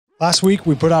Last week,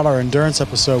 we put out our endurance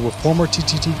episode with former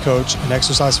TTT coach and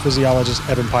exercise physiologist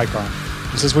Evan Peikon.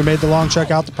 And since we made the long trek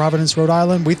out to Providence, Rhode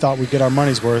Island, we thought we'd get our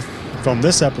money's worth and film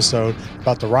this episode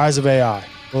about the rise of AI.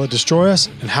 Will it destroy us,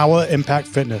 and how will it impact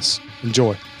fitness?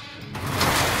 Enjoy.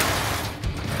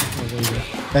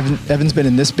 Evan's been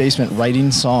in this basement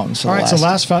writing songs. All right, so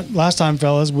last time,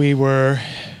 fellas, we were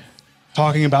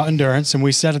talking about endurance, and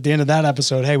we said at the end of that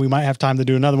episode, hey, we might have time to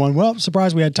do another one. Well,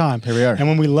 surprise, we had time. Here we are. And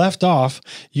when we left off,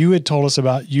 you had told us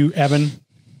about Evan,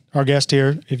 our guest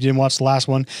here, if you didn't watch the last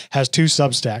one, has two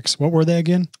substacks. What were they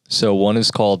again? So one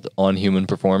is called On Human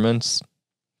Performance.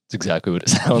 It's exactly what it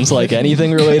sounds like.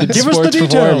 Anything related to sports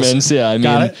performance. Yeah, I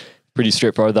mean, pretty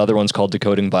straightforward. The other one's called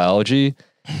Decoding Biology,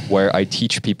 where I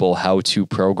teach people how to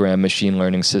program machine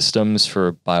learning systems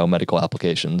for biomedical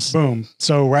applications. Boom.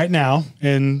 So right now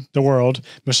in the world,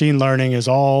 machine learning is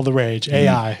all the rage,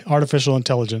 AI, artificial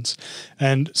intelligence.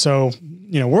 And so,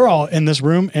 we're all in this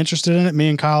room interested in it. Me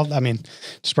and Kyle, I mean,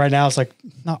 just right now, it's like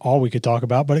not all we could talk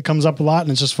about, but it comes up a lot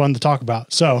and it's just fun to talk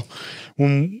about. So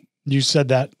when you said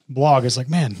that blog, it's like,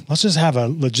 man, let's just have a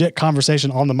legit conversation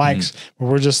on the mics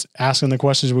where we're just asking the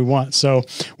questions we want. So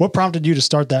what prompted you to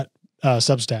start that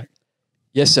Substack?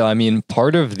 Yeah, so I mean,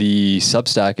 part of the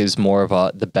Substack is more of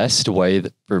the best way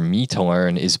for me to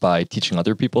learn is by teaching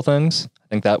other people things. I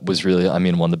think that was really,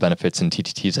 one of the benefits in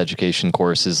TTT's education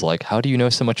course is like, how do you know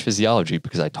so much physiology?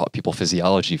 Because I taught people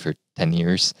physiology for 10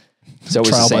 years. So it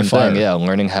was the same thing. Yeah,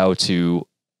 learning how to,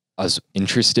 I was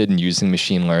interested in using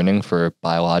machine learning for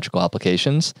biological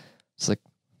applications. It's like,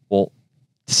 well,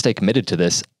 to stay committed to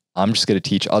this, I'm just going to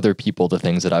teach other people the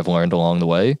things that I've learned along the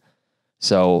way.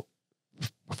 So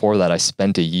before that, I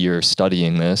spent a year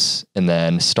studying this and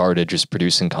then started just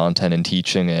producing content and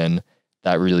teaching. And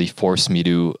that really forced me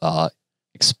to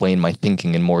explain my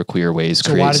thinking in more clear ways.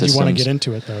 So why did you want to get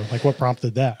into it though? Like what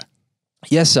prompted that?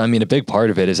 Yes. I mean, a big part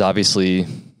of it is obviously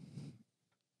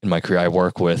in my career, I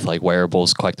work with like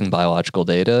wearables, collecting biological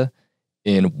data.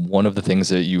 And one of the things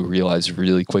that you realize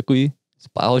really quickly is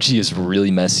biology is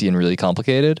really messy and really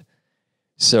complicated.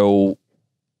 So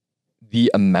the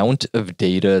amount of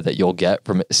data that you'll get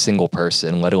from a single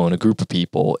person, let alone a group of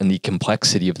people, and the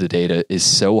complexity of the data is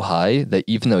so high that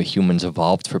even though humans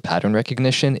evolved for pattern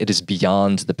recognition, it is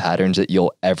beyond the patterns that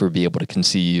you'll ever be able to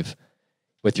conceive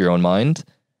with your own mind.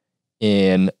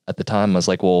 And at the time, I was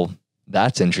like, well,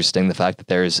 that's interesting. The fact that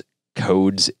there's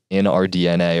codes in our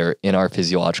DNA or in our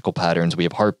physiological patterns. We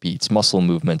have heartbeats, muscle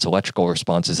movements, electrical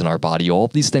responses in our body, all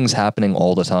of these things happening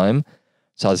all the time.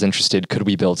 So I was interested, could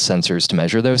we build sensors to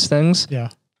measure those things? Yeah.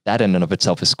 That in and of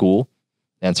itself is cool.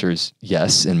 The answer is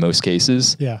yes, in most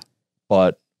cases. Yeah.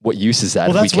 But what use is that?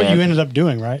 Well, that's what you ended up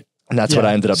doing, right? And that's what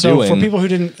I ended up doing. So for people who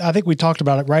didn't, I think we talked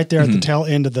about it right there at the tail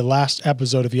end of the last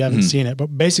episode, if you haven't seen it.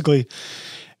 But basically,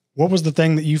 what was the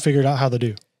thing that you figured out how to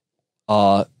do?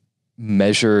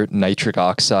 Measure nitric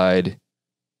oxide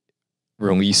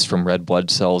released from red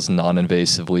blood cells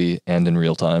non-invasively and in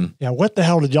real time. Yeah, what the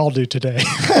hell did y'all do today?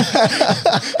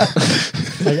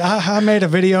 Like I made a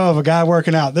video of a guy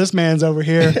working out. This man's over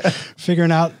here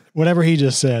figuring out whatever he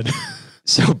just said.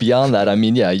 So beyond that,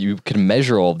 you can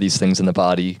measure all of these things in the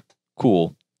body.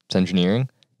 Cool. It's engineering.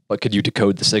 But could you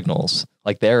decode the signals?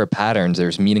 Like there are patterns,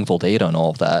 there's meaningful data on all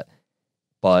of that.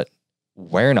 But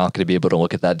we're not going to be able to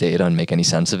look at that data and make any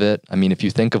sense of it. I mean, if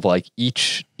you think of like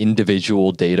each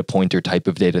individual data point or type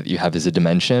of data that you have as a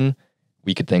dimension,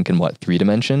 we could think in 3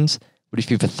 dimensions? What if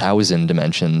you have 1,000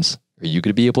 dimensions? Are you going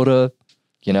to be able to,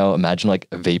 imagine like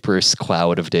a vaporous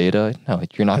cloud of data? No,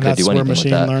 you're not going to do anything with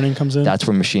that. That's where machine learning comes in? That's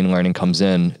where machine learning comes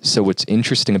in. So what's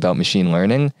interesting about machine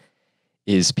learning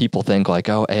is people think like,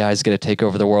 oh, AI is going to take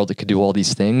over the world. It could do all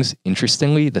these things.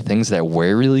 Interestingly, the things that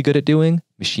we're really good at doing,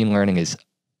 machine learning is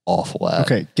awful at.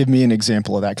 Okay, give me an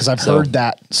example of that, because I've heard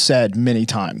that said many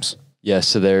times. Yeah,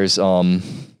 so there's a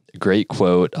great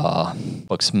quote,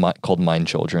 book's called Mind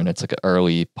Children. It's like an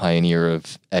early pioneer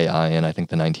of AI in, I think,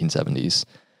 the 1970s.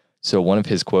 So one of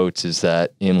his quotes is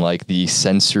that in like the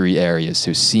sensory areas,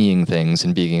 so seeing things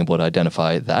and being able to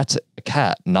identify, that's a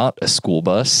cat, not a school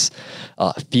bus.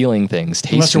 Feeling things,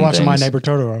 tasting things. Unless you're watching My Neighbor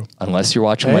Totoro. Unless you're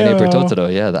watching My Neighbor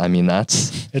Totoro, yeah.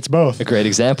 It's both. A great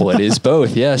example. It is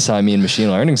both, yes. Machine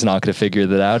learning's not going to figure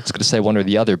that out. It's going to say one or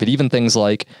the other. But even things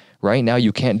like, right now,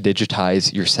 you can't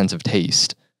digitize your sense of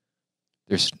taste.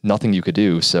 There's nothing you could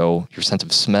do. So your sense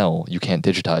of smell, you can't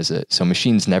digitize it. So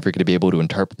machine's never going to be able to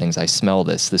interpret things. I smell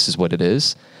this. This is what it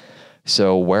is.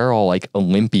 So we're all like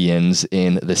Olympians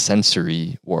in the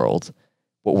sensory world.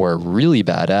 What we're really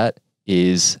bad at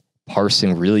is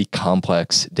parsing really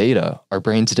complex data. Our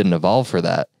brains didn't evolve for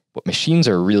that. What machines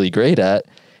are really great at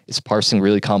is parsing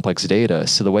really complex data.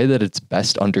 So the way that it's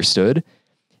best understood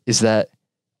is that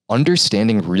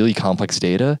understanding really complex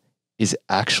data is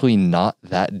actually not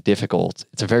that difficult.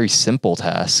 It's a very simple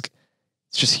task.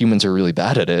 It's just humans are really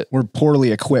bad at it. We're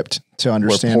poorly equipped to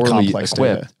understand complex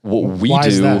data. What we Why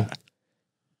is do, that?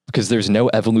 because there's no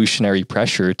evolutionary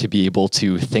pressure to be able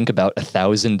to think about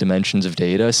 1,000 dimensions of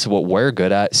data. So what we're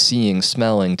good at, seeing,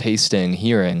 smelling, tasting,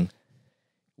 hearing,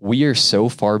 we are so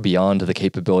far beyond the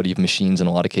capability of machines in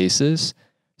a lot of cases.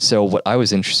 So what I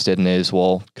was interested in is,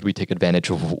 well, could we take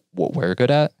advantage of what we're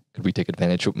good at? Could we take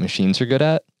advantage of what machines are good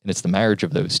at? And it's the marriage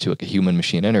of those two, like a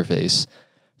human-machine interface.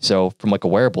 So from like a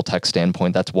wearable tech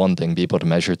standpoint, that's one thing, be able to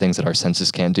measure things that our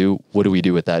senses can't do. What do we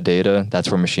do with that data? That's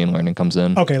where machine learning comes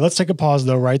in. Okay, let's take a pause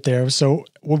though right there. So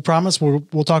we promise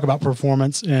we'll talk about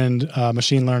performance and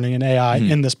machine learning and AI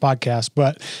in this podcast.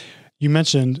 But you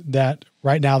mentioned that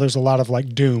right now there's a lot of like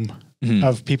doom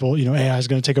of people, AI is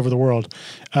going to take over the world.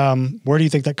 Where do you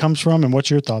think that comes from and what's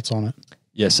your thoughts on it?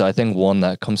 Yeah, so I think one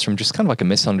that comes from just kind of like a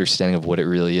misunderstanding of what it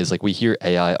really is. Like we hear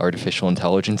AI, artificial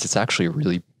intelligence, it's actually a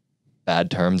really bad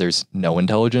term. There's no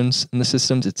intelligence in the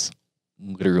systems. It's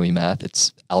literally math.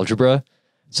 It's algebra.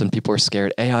 Some people are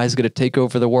scared AI is going to take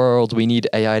over the world. We need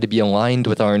AI to be aligned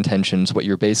with our intentions. What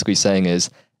you're basically saying is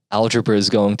algebra is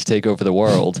going to take over the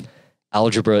world.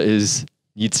 Algebra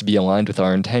needs to be aligned with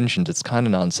our intentions. It's kind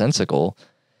of nonsensical.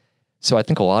 So I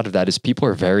think a lot of that is people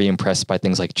are very impressed by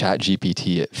things like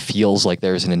ChatGPT. It feels like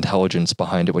there's an intelligence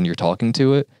behind it when you're talking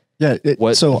to it. Yeah.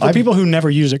 So for people who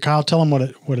never use it, Kyle, tell them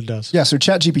what it does. Yeah. So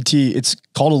ChatGPT, it's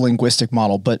called a linguistic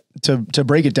model, but to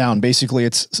break it down, basically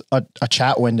it's a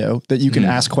chat window that you can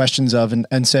ask questions of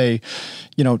and say,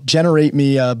 generate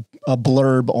me a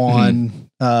blurb on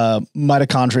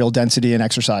mitochondrial density and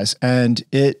exercise. And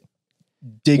it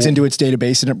digs into its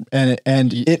database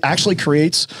and it actually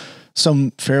creates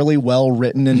some fairly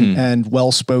well-written and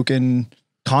well-spoken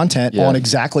content on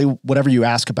exactly whatever you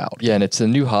ask about. Yeah, and it's the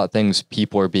new hot things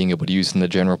people are being able to use in the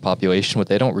general population. What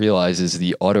they don't realize is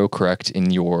the autocorrect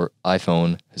in your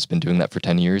iPhone has been doing that for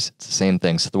 10 years. It's the same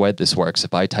thing. So the way this works,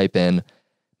 if I type in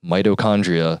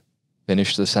mitochondria,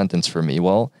 finish the sentence for me,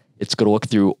 well, it's going to look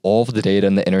through all of the data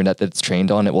in the internet that it's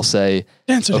trained on. It will say,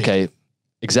 density. Okay,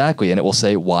 exactly. And it will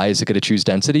say, why is it going to choose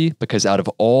density? Because out of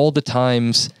all the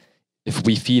times, if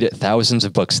we feed it thousands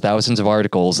of books, thousands of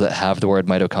articles that have the word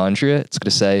mitochondria, it's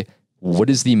going to say, what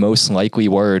is the most likely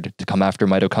word to come after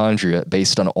mitochondria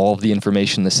based on all of the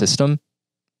information in the system?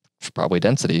 It's probably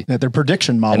density. Yeah, their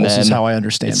prediction models is how I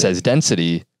understand it. It says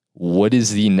density. What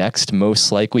is the next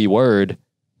most likely word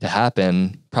to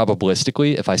happen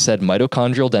probabilistically? If I said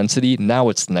mitochondrial density, now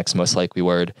it's the next most likely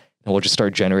word. And we'll just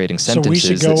start generating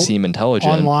sentences that seem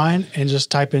intelligent. Online and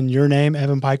just type in your name,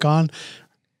 Evan Peikon.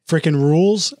 Freaking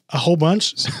rules a whole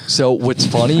bunch. So what's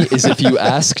funny is if you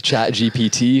ask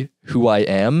ChatGPT who I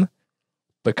am,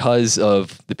 because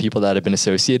of the people that I've been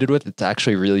associated with, it's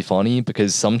actually really funny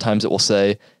because sometimes it will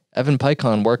say, Evan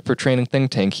Peikon worked for Training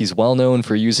Think Tank. He's well known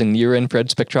for using near-infrared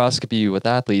spectroscopy with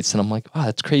athletes. And I'm like, wow,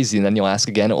 that's crazy. And then you'll ask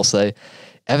again, it will say,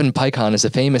 Evan Peikon is a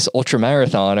famous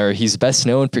ultramarathoner. He's best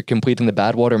known for completing the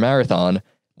Badwater Marathon.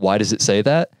 Why does it say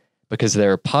that? Because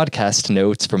there are podcast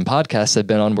notes from podcasts I've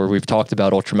been on where we've talked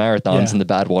about ultramarathons and the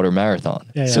Badwater Marathon.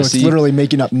 Yeah, yeah. So it's literally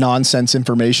making up nonsense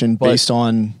information based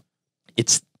on...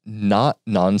 It's not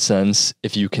nonsense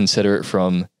if you consider it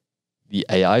from the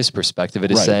AI's perspective.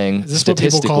 It is saying is this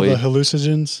statistically... what people call the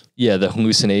hallucinogens? Yeah, the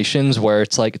hallucinations where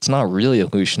it's like, it's not really a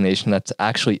hallucination. That's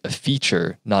actually a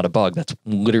feature, not a bug. That's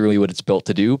literally what it's built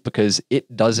to do because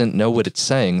it doesn't know what it's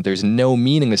saying. There's no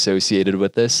meaning associated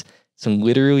with this. It's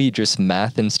literally just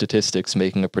math and statistics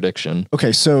making a prediction.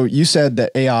 Okay, so you said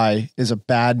that AI is a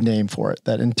bad name for it,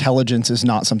 that intelligence is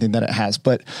not something that it has.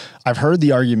 But I've heard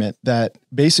the argument that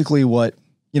basically what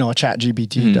a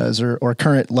ChatGPT does or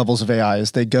current levels of AI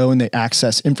is they go and they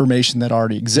access information that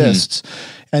already exists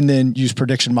and then use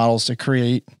prediction models to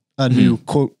create a new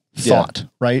quote thought,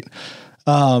 right?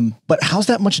 But how's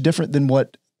that much different than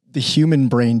what the human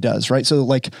brain does, right? So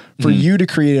like for you to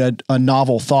create a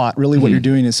novel thought, really what you're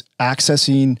doing is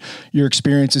accessing your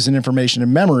experiences and information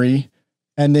and memory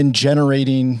and then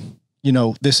generating,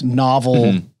 this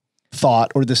novel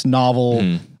thought or this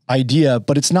novel idea,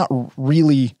 but it's not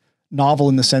really novel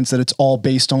in the sense that it's all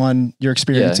based on your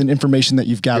experience and information that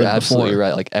you've gathered You're absolutely before.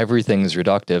 right. Like everything's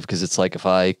reductive because it's like if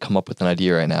I come up with an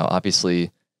idea right now,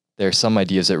 obviously there are some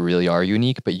ideas that really are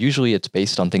unique, but usually it's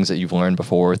based on things that you've learned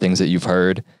before, things that you've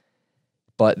heard.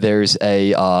 But there's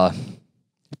a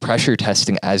pressure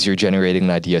testing as you're generating an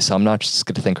idea. So I'm not just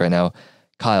going to think right now,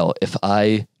 Kyle, if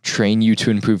I train you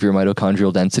to improve your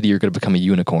mitochondrial density, you're going to become a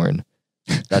unicorn.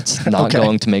 That's not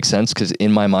going to make sense because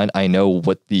in my mind, I know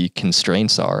what the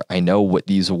constraints are. I know what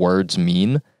these words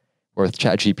mean. Or with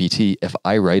ChatGPT, if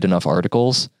I write enough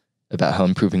articles, about how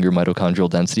improving your mitochondrial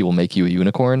density will make you a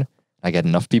unicorn. I get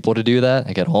enough people to do that.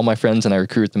 I get all my friends and I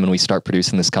recruit them and we start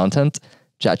producing this content.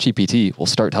 ChatGPT will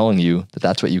start telling you that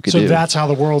that's what you could do. So that's how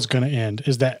the world's going to end,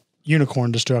 is that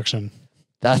unicorn destruction.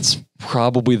 That's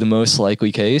probably the most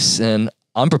likely case. And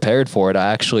I'm prepared for it.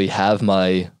 I actually have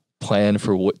my plan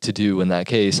for what to do in that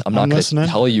case. I'm not going to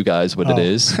tell you guys what it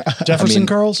is. Jefferson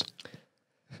curls?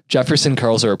 Jefferson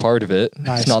curls are a part of it.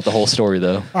 Nice. It's not the whole story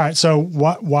though. All right. So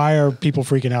why are people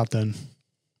freaking out then?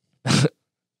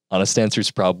 Honest answer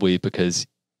is probably because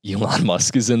Elon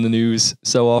Musk is in the news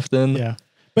so often. Yeah.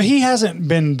 But he hasn't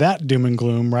been that doom and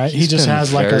gloom, right? He just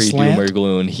has like a slant. Doom or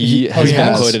gloom. He has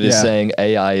been quoted as saying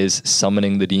AI is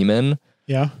summoning the demon.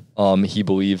 Yeah. He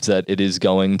believes that it is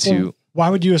going to. Well, why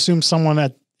would you assume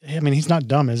someone he's not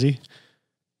dumb, is he?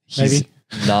 He's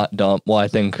not dumb. Well, I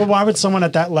think. But why would someone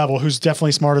at that level, who's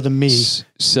definitely smarter than me,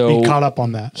 be caught up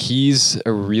on that? He's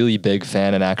a really big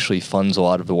fan and actually funds a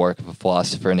lot of the work of a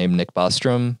philosopher named Nick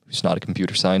Bostrom, who's not a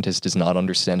computer scientist, does not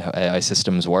understand how AI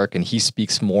systems work, and he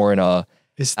speaks more in a.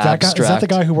 Is that the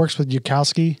guy who works with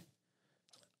Yukowski?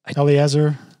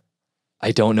 Eliezer?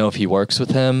 I don't know if he works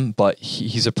with him, but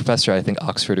he's a professor, I think,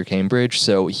 Oxford or Cambridge.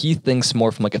 So he thinks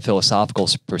more from like a philosophical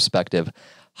perspective.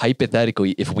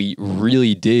 Hypothetically, if we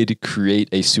really did create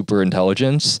a super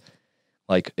intelligence,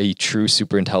 like a true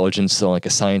super intelligence, so like a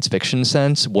science fiction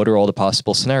sense, what are all the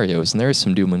possible scenarios? And there is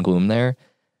some doom and gloom there.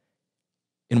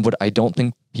 And what I don't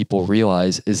think people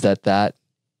realize is that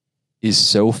is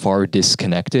so far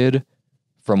disconnected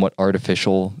from what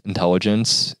artificial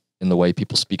intelligence and the way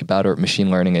people speak about it, or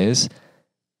machine learning is,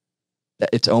 that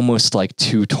it's almost like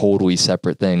two totally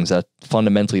separate things, that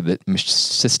fundamentally the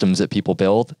systems that people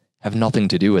build have nothing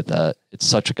to do with that. It's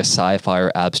such like a sci-fi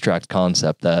or abstract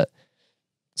concept that.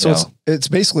 So it's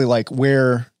basically like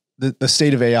where the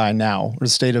state of AI now, or the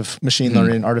state of machine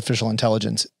learning and artificial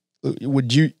intelligence, you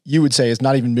would say is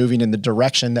not even moving in the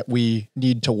direction that we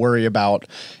need to worry about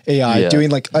AI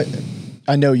doing. Like,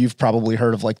 I know you've probably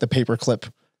heard of like the paperclip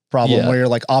problem where you're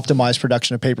like optimize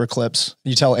production of paper clips.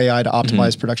 You tell AI to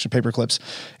optimize production of paper clips,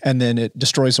 and then it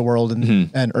destroys the world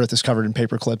and Earth is covered in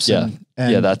paper clips. Yeah.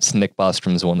 That's Nick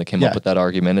Bostrom's the one that came up with that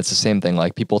argument. It's the same thing.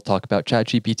 Like people talk about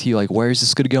ChatGPT, like where is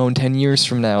this going to go in 10 years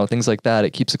from now? Things like that. It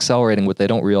keeps accelerating. What they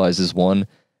don't realize is one,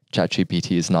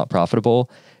 ChatGPT is not profitable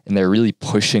and they're really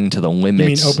pushing to the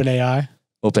limits. You mean OpenAI?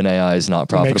 OpenAI is not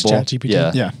profitable. Makes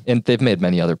ChatGPT. Yeah. And they've made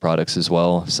many other products as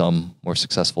well, some more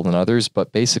successful than others,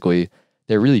 but basically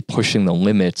they're really pushing the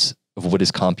limits of what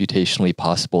is computationally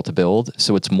possible to build.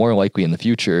 So it's more likely in the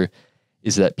future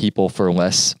is that people for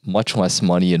much less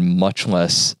money and much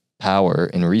less power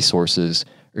and resources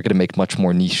are going to make much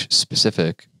more niche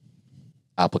specific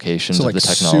applications of the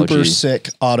technology. Super sick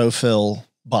autofill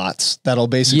bots that'll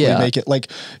basically make it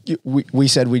like we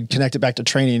said we'd connect it back to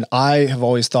training. I have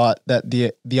always thought that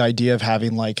the idea of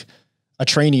having like a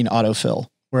training autofill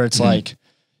where it's like,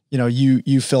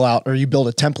 you fill out or you build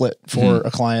a template for a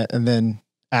client and then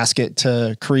ask it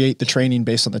to create the training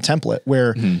based on the template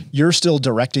where you're still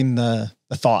directing the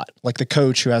thought, like the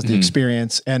coach who has the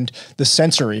experience and the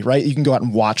sensory, right? You can go out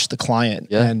and watch the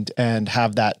client and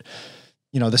have that,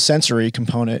 the sensory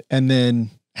component, and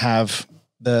then have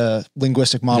the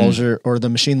linguistic models or the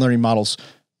machine learning models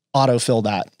autofill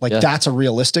that. Like that's a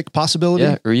realistic possibility.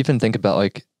 Yeah. Or even think about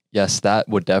like, yes, that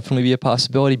would definitely be a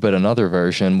possibility, but another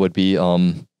version would be,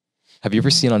 have you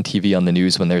ever seen on TV on the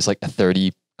news when there's like a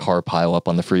 30 car pile up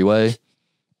on the freeway?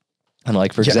 And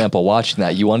like, for example, watching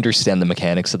that, you understand the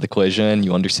mechanics of the collision,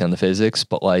 you understand the physics,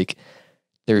 but like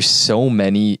there's so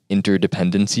many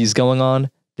interdependencies going on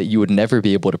that you would never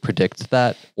be able to predict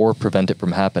that or prevent it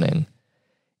from happening.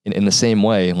 In the same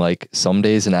way, like some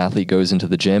days an athlete goes into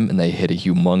the gym and they hit a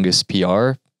humongous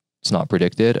PR. It's not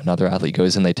predicted. Another athlete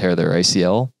goes and they tear their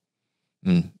ACL.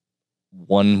 And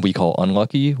one we call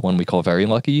unlucky, one we call very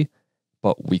lucky.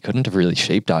 But we couldn't have really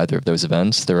shaped either of those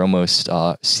events. They're almost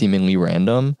seemingly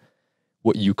random.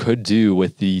 What you could do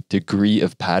with the degree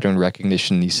of pattern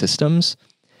recognition in these systems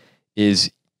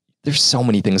is there's so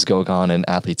many things going on in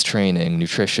athletes' training,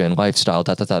 nutrition, lifestyle,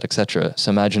 etc.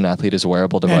 So imagine an athlete is a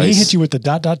wearable device. And he hit you with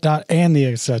the ... and the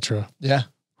etc. Yeah.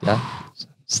 Yeah.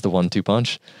 It's the 1-2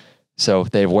 punch. So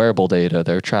they have wearable data.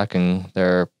 They're tracking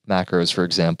their macros, for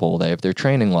example. They have their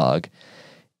training log.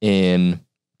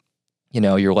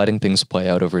 You're letting things play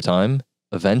out over time.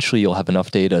 Eventually you'll have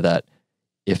enough data that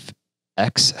if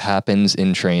X happens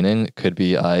in training, it could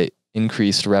be I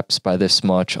increased reps by this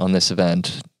much on this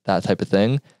event, that type of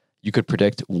thing. You could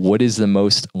predict what is the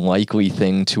most likely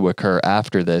thing to occur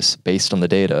after this based on the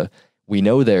data. We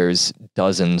know there's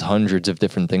dozens, hundreds of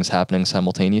different things happening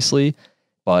simultaneously,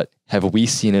 but have we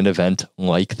seen an event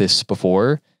like this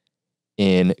before?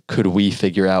 And could we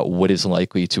figure out what is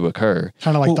likely to occur?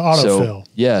 Kind of like the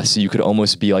autofill. So you could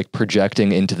almost be like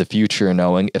projecting into the future,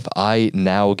 knowing if I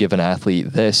now give an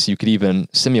athlete this, you could even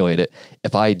simulate it.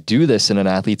 If I do this in an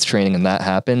athlete's training and that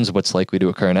happens, what's likely to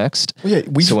occur next? Well,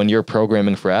 yeah, so when you're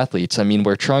programming for athletes, I mean,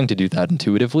 we're trying to do that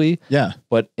intuitively,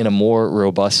 but in a more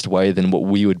robust way than what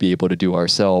we would be able to do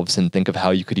ourselves, and think of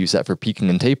how you could use that for peaking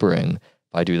and tapering.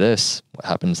 If I do this, what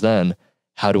happens then?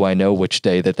 How do I know which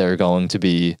day that they're going to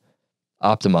be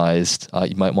optimized?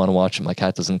 You might want to watch it. My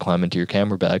cat doesn't climb into your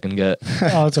camera bag and get...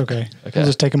 Oh, it's okay. We'll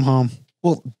just take him home.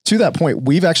 Well, to that point,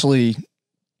 we've actually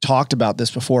talked about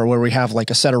this before, where we have like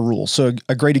a set of rules. So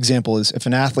a great example is if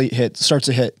an athlete starts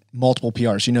to hit multiple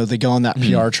PRs, you know, they go on that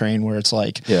PR train where it's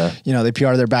like, you know, they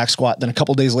PR their back squat, then a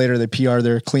couple days later they PR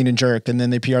their clean and jerk, and then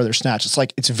they PR their snatch. It's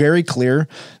like, it's very clear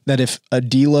that if a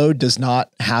deload does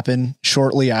not happen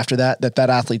shortly after that, that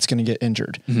athlete's going to get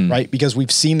injured, right? Because we've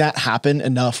seen that happen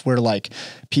enough where like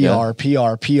PR,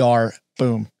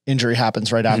 boom, injury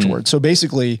happens right afterwards. So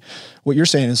basically what you're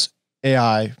saying is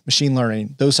AI, machine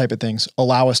learning, those type of things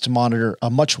allow us to monitor a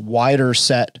much wider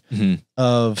set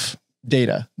of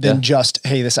data than just,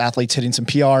 hey, this athlete's hitting some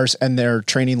PRs and their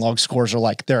training log scores are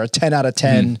like, they're a 10 out of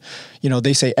 10. You know,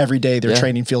 they say every day their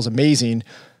training feels amazing,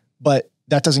 but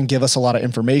that doesn't give us a lot of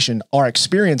information. Our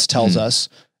experience tells us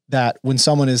that when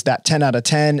someone is that 10 out of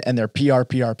 10 and they're PR,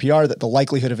 that the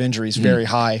likelihood of injury is very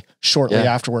high shortly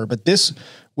afterward. But this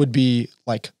would be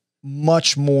like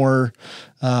much more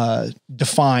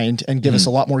defined and give us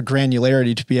a lot more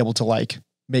granularity to be able to like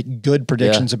make good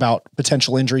predictions about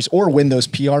potential injuries or when those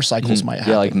PR cycles might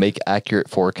happen. Yeah, like make accurate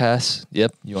forecasts.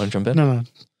 Yep. You want to jump in? No.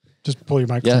 Just pull your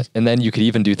mic. Yeah. And then you could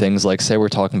even do things like, say we're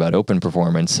talking about open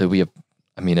performance. So we have,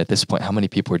 I mean, at this point, how many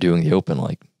people are doing the open?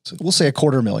 Like, so we'll say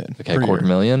 250,000. Okay,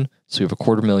 250,000. So we have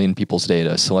 250,000 people's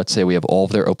data. So let's say we have all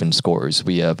of their open scores.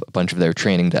 We have a bunch of their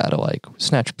training data, like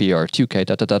snatch PR,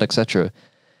 2K, etc.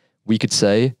 We could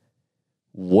say,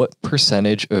 what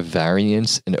percentage of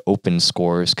variance in open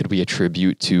scores could we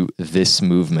attribute to this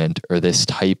movement or this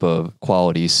type of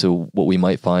quality? So what we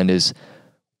might find is,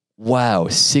 wow,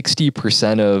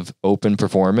 60% of open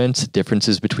performance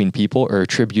differences between people are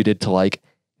attributed to like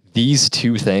these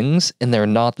two things, and they're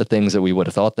not the things that we would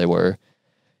have thought they were.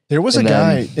 There was a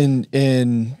guy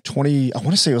in 20, I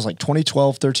want to say it was like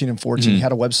 2012, 13, and 14. He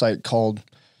had a website called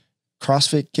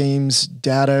CrossFit Games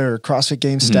Data or CrossFit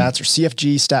Games Stats or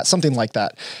CFG Stats, something like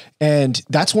that. And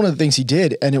that's one of the things he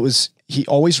did. And it was, he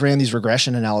always ran these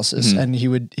regression analysis, and he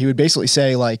would basically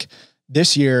say like,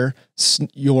 this year,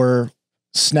 your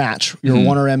snatch, your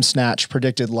 1RM snatch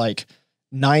predicted like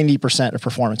 90% of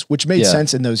performance, which made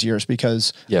sense in those years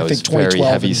because I think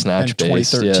 2012 and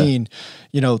 2013,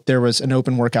 you know, there was an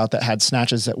open workout that had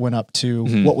snatches that went up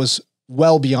to what was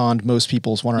well beyond most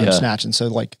people's 1RM snatch. And so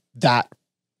like that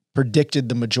predicted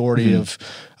the majority of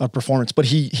performance, but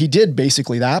he did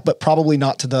basically that, but probably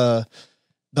not to the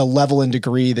level and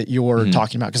degree that you're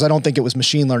talking about. Cause I don't think it was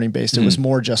machine learning based. It was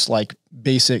more just like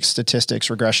basic statistics,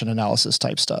 regression analysis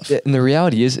type stuff. And the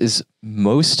reality is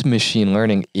most machine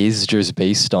learning is just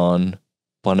based on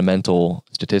fundamental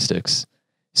statistics.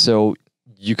 So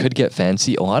you could get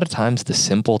fancy. A lot of times the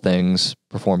simple things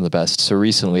perform the best. So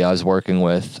recently I was working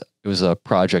with, it was a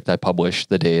project I published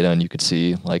the data, and you could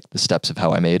see like the steps of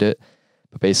how I made it.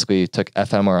 But basically took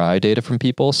fMRI data from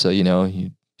people. So, you know,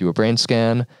 you do a brain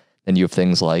scan, then you have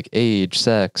things like age,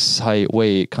 sex, height,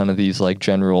 weight, kind of these like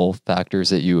general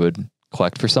factors that you would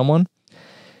collect for someone.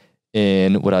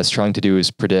 And what I was trying to do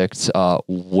is predict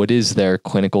what is their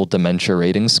clinical dementia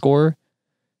rating score.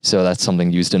 So that's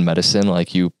something used in medicine.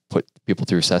 Like you put people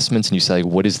through assessments and you say,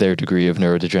 what is their degree of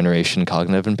neurodegeneration,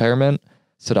 cognitive impairment?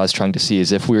 So what I was trying to see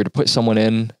is if we were to put someone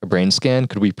in a brain scan,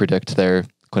 could we predict their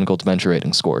clinical dementia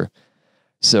rating score?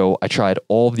 So I tried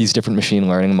all of these different machine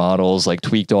learning models, like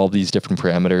tweaked all of these different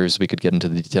parameters. We could get into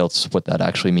the details of what that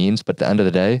actually means. But at the end of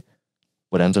the day,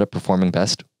 what ended up performing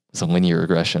best was a linear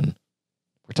regression.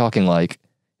 We're talking like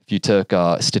if you took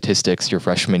statistics your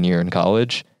freshman year in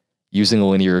college, using a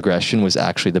linear regression was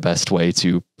actually the best way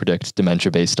to predict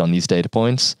dementia based on these data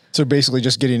points. So basically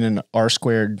just getting an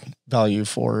R-squared value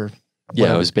for...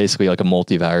 Yeah, it was basically like a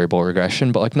multivariable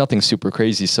regression, but like nothing super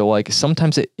crazy. So like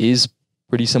sometimes it is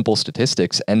pretty simple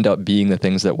statistics end up being the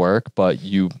things that work, but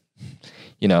you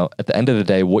know, at the end of the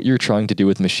day, what you're trying to do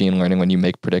with machine learning when you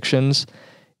make predictions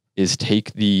is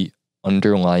take the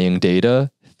underlying data,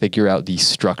 figure out the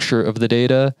structure of the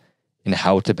data, and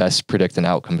how to best predict an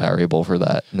outcome variable for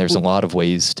that. And there's a lot of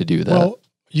ways to do that. Well,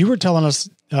 you were telling us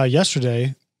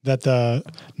yesterday that the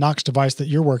NNOXX device that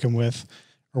you're working with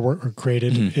or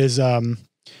created is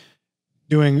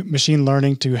doing machine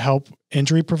learning to help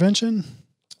injury prevention.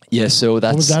 Yeah, so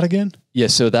that's... What was that again? Yeah,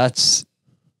 so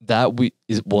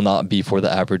will not be for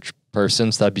the average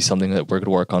person. So that'd be something that we're going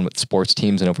to work on with sports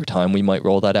teams, and over time we might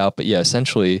roll that out. But yeah,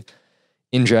 essentially,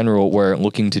 in general, what we're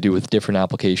looking to do with different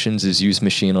applications is use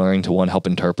machine learning to help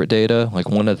interpret data. Like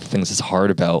one of the things that's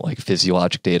hard about like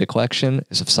physiologic data collection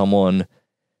is if someone,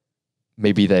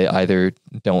 maybe they either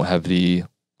don't have the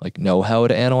like know-how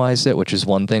to analyze it, which is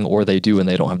one thing, or they do and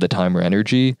they don't have the time or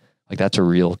energy. Like that's a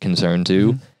real concern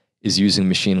too. Is using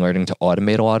machine learning to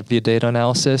automate a lot of the data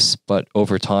analysis. But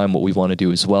over time, what we want to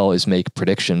do as well is make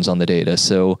predictions on the data.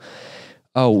 So,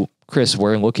 Chris,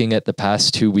 we're looking at the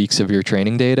past 2 weeks of your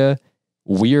training data.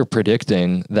 We are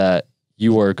predicting that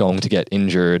you are going to get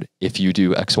injured if you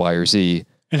do X, Y, or Z.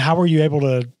 And how were you able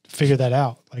to figure that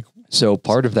out? So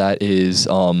part of that is,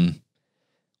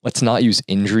 let's not use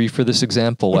injury for this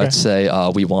example. Okay. Let's say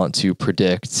we want to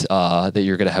predict that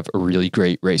you're going to have a really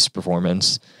great race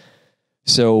performance.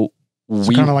 So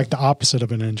we kind of like the opposite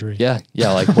of an injury. Yeah.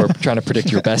 Like we're trying to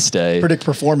predict your best day. Predict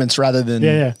performance rather than.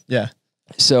 Yeah.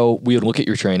 So we would look at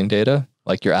your training data,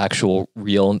 like your actual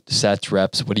real sets,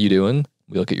 reps. What are you doing?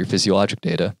 We look at your physiologic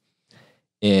data.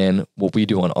 And what we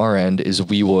do on our end is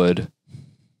we would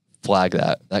flag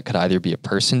that. That could either be a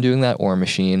person doing that or a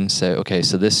machine. Say, okay,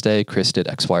 so this day Chris did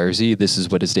X, Y, or Z. This is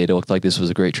what his data looked like. This was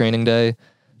a great training day.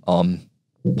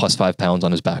 Plus 5 pounds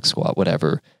on his back squat,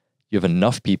 whatever. You have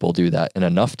enough people do that and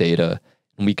enough data,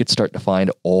 and we could start to find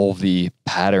all the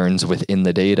patterns within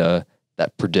the data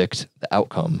that predict the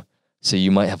outcome. So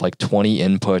you might have like 20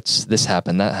 inputs. This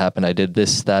happened, that happened. I did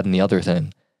this, that, and the other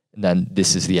thing. And then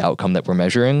this is the outcome that we're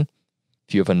measuring.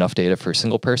 If you have enough data for a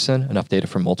single person, enough data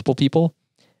for multiple people,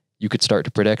 you could start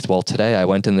to predict, well, today I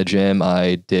went in the gym,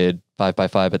 I did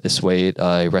 5x5 at this weight,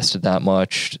 I rested that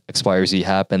much, X, Y, or Z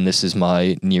happened. This is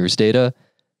my NIRS data.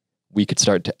 We could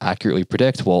start to accurately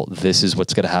predict, well, this is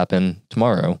what's going to happen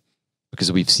tomorrow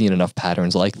because we've seen enough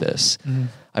patterns like this. Mm-hmm.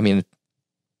 I mean,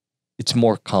 it's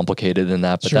more complicated than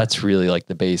that, but that's really like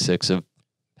the basics of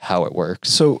how it works.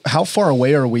 So how far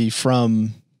away are we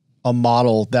from a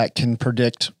model that can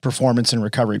predict performance and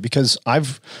recovery? Because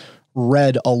I've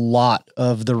read a lot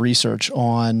of the research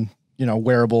on,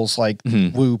 wearables like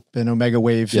Whoop and Omega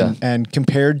Wave and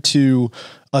compared to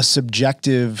a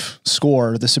subjective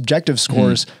score, the subjective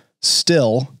scores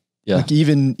still, like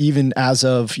even as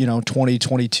of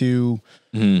 2022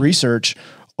 research,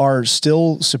 are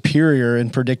still superior in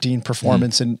predicting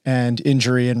performance and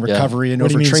injury and recovery and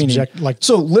overtraining.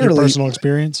 So literally your personal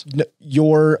experience,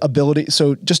 your ability.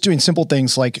 So just doing simple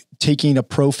things like taking a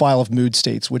profile of mood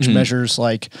states, which measures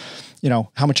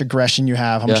how much aggression you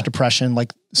have, how much depression,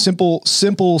 like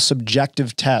simple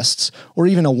subjective tests, or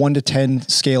even a 1 to 10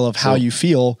 scale of how you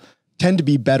feel tend to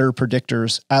be better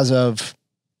predictors as of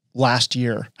last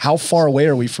year. How far away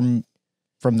are we from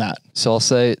that? So I'll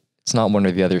say it's not one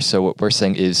or the other. So what we're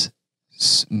saying is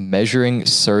measuring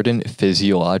certain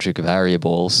physiologic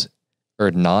variables are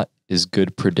not as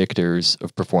good predictors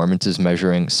of performance as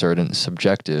measuring certain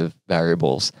subjective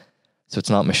variables. So it's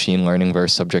not machine learning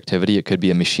versus subjectivity. It could be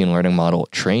a machine learning model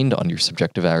trained on your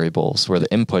subjective variables where the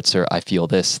inputs are, I feel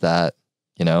this, that,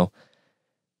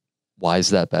 Why is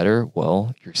that better?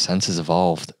 Well, your senses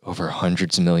evolved over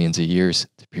hundreds of millions of years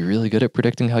to be really good at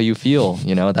predicting how you feel.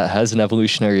 That has an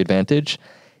evolutionary advantage.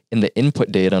 In the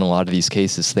input data in a lot of these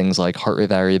cases, things like heart rate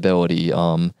variability,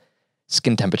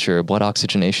 skin temperature, blood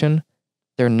oxygenation,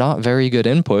 they're not very good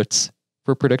inputs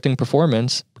for predicting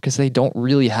performance because they don't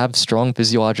really have strong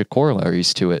physiologic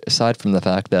corollaries to it, aside from the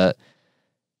fact that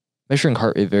measuring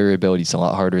heart rate variability is a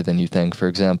lot harder than you think. For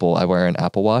example, I wear an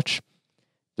Apple Watch.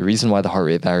 The reason why the heart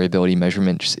rate variability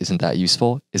measurement just isn't that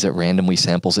useful is it randomly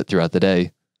samples it throughout the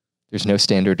day. There's no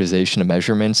standardization of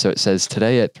measurements. So it says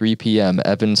today at 3 p.m.,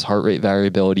 Evan's heart rate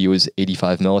variability was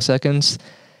 85 milliseconds.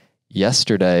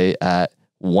 Yesterday at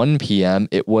 1 p.m.,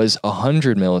 it was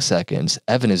 100 milliseconds.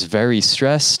 Evan is very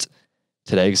stressed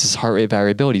today because his heart rate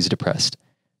variability is depressed.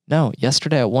 No,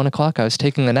 yesterday at 1 o'clock, I was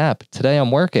taking a nap. Today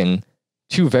I'm working.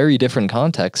 Two very different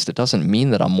contexts. It doesn't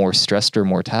mean that I'm more stressed or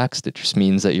more taxed. It just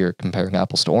means that you're comparing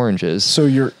apples to oranges.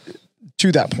 So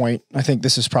to that point, I think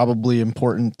this is probably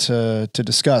important to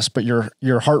discuss, but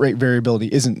your heart rate variability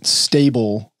isn't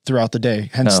stable throughout the day.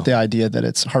 Hence the idea that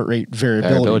it's heart rate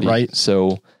variability, right?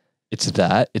 So it's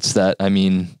that, I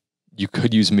mean, you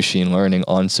could use machine learning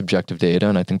on subjective data.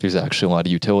 And I think there's actually a lot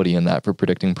of utility in that for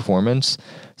predicting performance.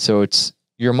 So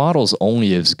your model's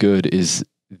only as good as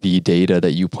the data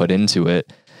that you put into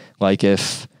it. Like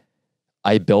if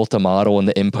I built a model and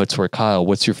the inputs were, Kyle,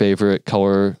 what's your favorite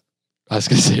color? I was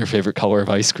going to say your favorite color of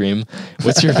ice cream.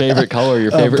 What's your favorite color,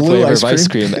 your favorite flavor of ice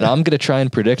cream? And I'm going to try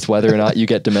and predict whether or not you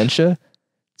get dementia.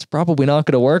 it's probably not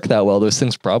going to work that well. Those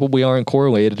things probably aren't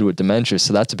correlated with dementia.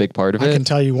 So that's a big part of it. I can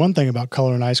tell you one thing about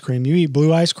color and ice cream. You eat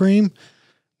blue ice cream,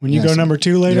 when you go number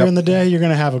 2 later in the day, you're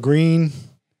going to have a green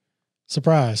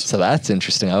surprise. So that's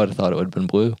interesting. I would have thought it would have been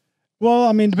blue. Well,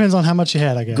 I mean, it depends on how much you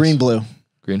had, I guess. Green, blue.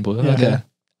 Green, blue. Yeah. Okay.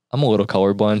 I'm a little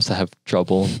colorblind, so I have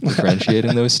trouble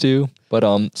differentiating those two. But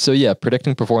so yeah,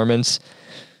 predicting performance,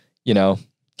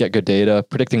 get good data.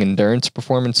 Predicting endurance,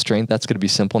 performance, strength, that's going to be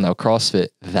simple. Now CrossFit,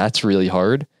 that's really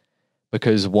hard,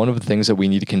 because one of the things that we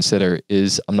need to consider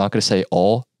is, I'm not going to say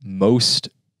most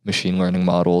machine learning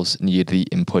models need the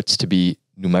inputs to be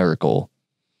numerical.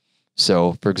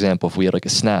 So for example, if we had like a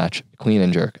snatch, a clean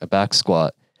and jerk, a back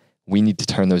squat, we need to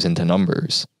turn those into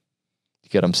numbers. You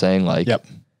get what I'm saying? Like, Yep.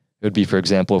 It would be, for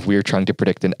example, if we were trying to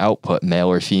predict an output, male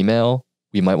or female,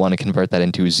 we might want to convert that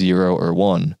into 0 or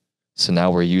 1. So now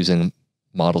we're using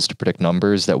models to predict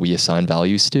numbers that we assign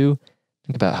values to.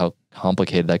 Think about how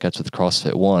complicated that gets with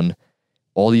CrossFit 1.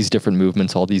 All these different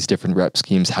movements, all these different rep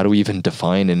schemes. How do we even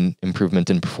define an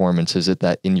improvement in performance? Is it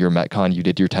that in your Metcon you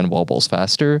did your 10 wall balls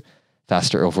faster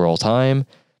overall time,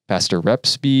 faster rep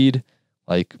speed?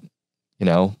 Like,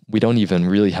 we don't even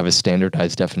really have a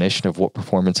standardized definition of what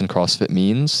performance in CrossFit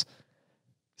means.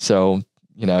 So,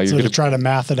 you're going to try to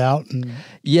math it out and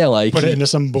put it into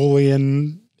some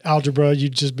Boolean algebra,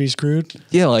 you'd just be screwed.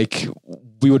 Yeah, like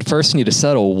we would first need to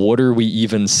settle, what are we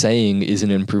even saying is an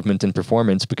improvement in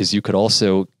performance? Because you could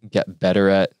also get better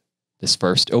at this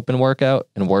first open workout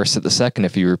and worse at the second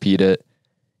if you repeat it.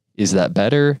 Is that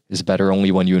better? Is better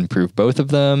only when you improve both of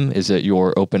them? Is it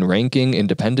your open ranking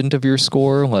independent of your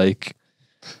score? Like,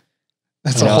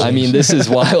 I mean, this is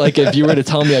why, like, if you were to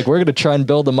tell me, like, we're going to try and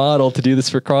build a model to do this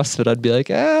for CrossFit, I'd be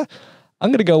like, I'm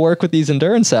going to go work with these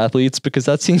endurance athletes because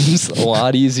that seems a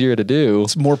lot easier to do.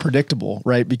 It's more predictable,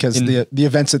 right? Because the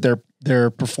events that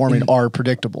they're performing are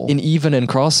predictable. And even in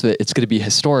CrossFit, it's going to be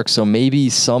historic. So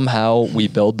maybe somehow we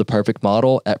build the perfect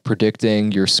model at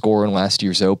predicting your score in last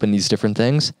year's Open, these different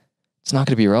things. It's not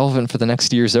going to be relevant for the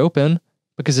next year's Open,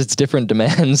 because it's different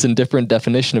demands and different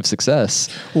definition of success.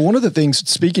 Well, one of the things,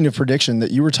 speaking of prediction, that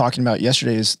you were talking about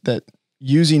yesterday is that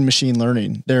using machine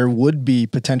learning, there would be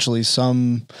potentially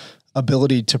some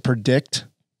ability to predict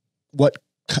what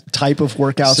type of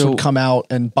workouts would come out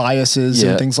and biases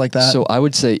and things like that. So I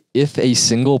would say if a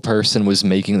single person was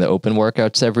making the open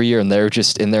workouts every year and they're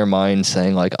just in their mind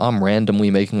saying like, I'm randomly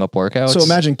making up workouts. So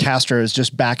imagine Castor is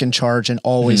just back in charge and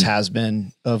always has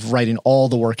been of writing all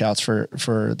the workouts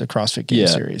for the CrossFit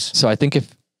Games series. So I think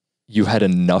if you had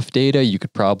enough data, you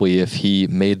could probably, if he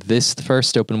made this the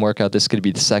first open workout, this could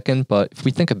be the second. But if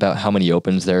we think about how many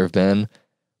opens there have been,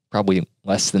 probably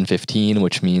less than 15,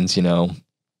 which means,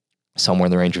 somewhere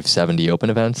in the range of 70 open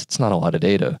events, it's not a lot of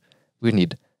data. We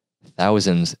need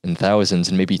thousands and thousands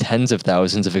and maybe tens of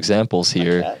thousands of examples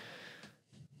here.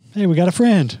 Hey, we got a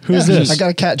friend. Who's this? I got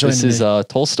a cat joining me. This is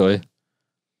Tolstoy.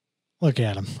 Look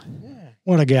at him.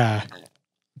 What a guy.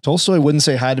 Tolstoy wouldn't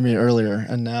say hi to me earlier,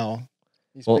 and now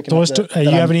he's Tolstoy,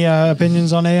 you have any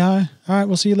opinions on AI? All right,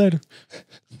 we'll see you later.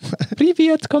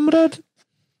 Привет, comrade.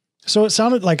 So it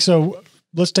sounded like,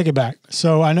 let's take it back.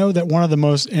 So I know that one of the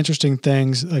most interesting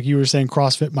things, like you were saying,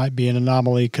 CrossFit might be an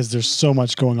anomaly because there's so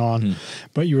much going on,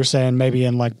 but you were saying maybe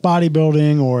in like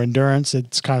bodybuilding or endurance,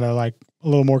 it's kind of like a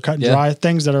little more cut and dry,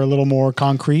 things that are a little more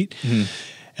concrete.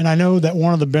 And I know that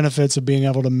one of the benefits of being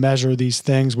able to measure these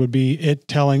things would be it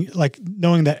telling, like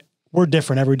knowing that we're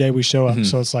different every day we show up.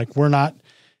 So it's like, we're not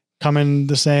coming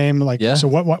the same, like, so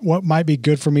what might be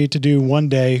good for me to do one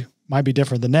day might be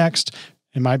different the next.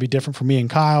 It might be different for me and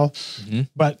Kyle,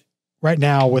 but right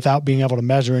now, without being able to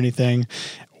measure anything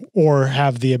or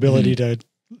have the ability to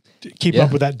keep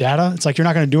up with that data, it's like you're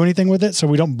not going to do anything with it, so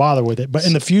we don't bother with it. But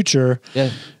in the future...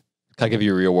 Can I give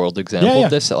you a real world example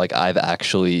of this that like I've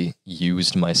actually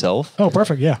used myself? Oh,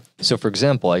 perfect, yeah. So for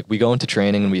example, like we go into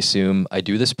training and we assume I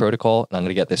do this protocol and I'm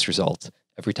going to get this result.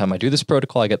 Every time I do this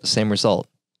protocol, I get the same result.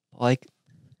 Like...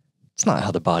 it's not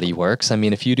how the body works. I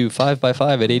mean, if you do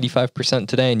 5x5 at 85%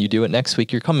 today and you do it next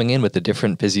week, you're coming in with a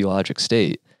different physiologic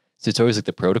state. So it's always like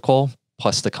the protocol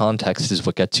plus the context is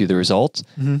what gets you the result.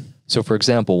 So for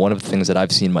example, one of the things that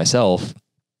I've seen myself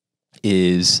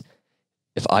is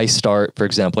if I start, for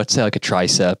example, let's say like a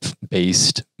tricep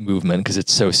based movement, because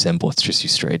it's so simple. It's just you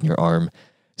straighten your arm.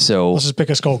 So let's just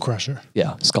pick a skull crusher.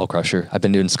 Yeah, skull crusher. I've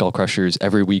been doing skull crushers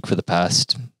every week for the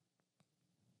past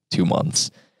 2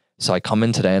 months. So I come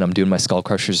in today and I'm doing my skull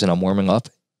crushers and I'm warming up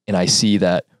and I see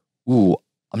that,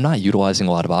 I'm not utilizing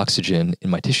a lot of oxygen in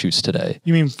my tissues today.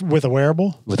 You mean with a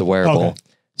wearable? With a wearable. Okay.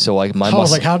 So like my I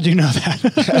was like, how did you know that?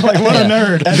 Like, what a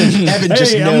nerd. Evan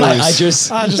just knows. I'm like, I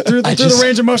just through the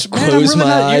range of motion. Man, close really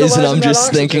my eyes and I'm just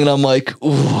oxygen. thinking, and I'm like,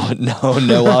 ooh,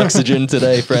 no oxygen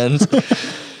today, friends.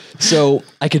 So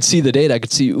I could see the data. I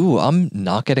could see, ooh, I'm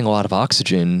not getting a lot of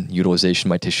oxygen utilization in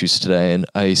my tissues today. And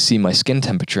I see my skin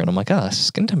temperature and I'm like,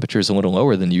 skin temperature is a little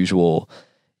lower than usual.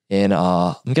 And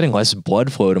I'm getting less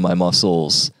blood flow to my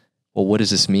muscles. Well, what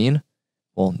does this mean?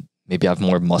 Well, maybe I have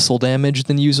more muscle damage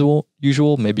than usual.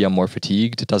 Maybe I'm more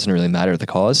fatigued. It doesn't really matter the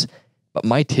cause. But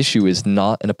my tissue is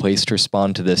not in a place to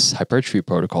respond to this hypertrophy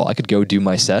protocol. I could go do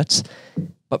my sets,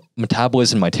 but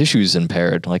metabolism in my tissue is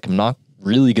impaired. Like I'm not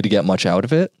really going to get much out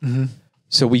of it. Mm-hmm.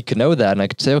 So we could know that. And I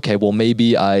could say, okay, well,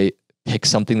 maybe I pick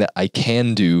something that I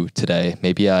can do today.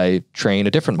 Maybe I train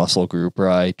a different muscle group or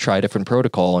I try a different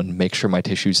protocol and make sure my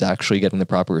tissue is actually getting the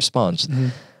proper response. Mm-hmm.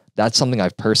 That's something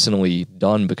I've personally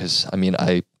done because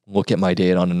I look at my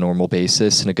data on a normal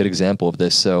basis. And a good example of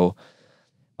this. So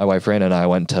my wife, Rana, and I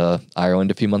went to Ireland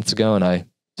a few months ago and I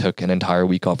took an entire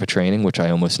week off of training, which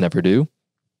I almost never do.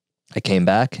 I came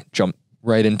back, jumped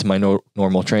right into my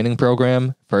normal training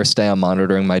program. First day I'm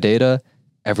monitoring my data.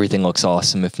 Everything looks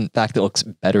awesome. In fact, it looks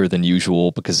better than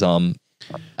usual because I'm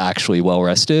actually well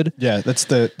rested. Yeah, that's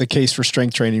the case for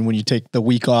strength training. When you take the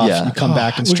week off, you come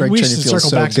back and strength training feels so good. We should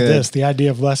circle back to this, the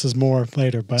idea of less is more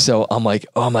later. But so I'm like,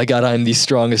 oh my God, I'm the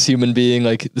strongest human being.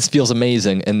 Like this feels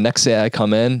amazing. And next day I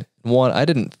come in, I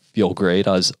didn't feel great.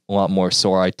 I was a lot more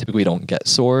sore. I typically don't get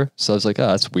sore. So I was like,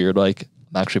 that's weird. Like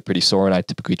I'm actually pretty sore and I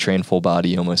typically train full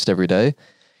body almost every day.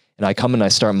 And I come and I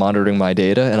start monitoring my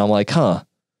data and I'm like,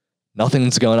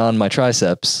 nothing's going on in my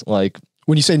triceps. Like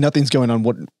when you say nothing's going on,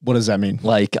 what does that mean?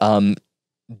 Like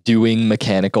doing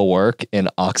mechanical work and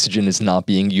oxygen is not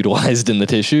being utilized in the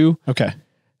tissue. Okay.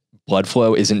 Blood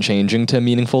flow isn't changing to a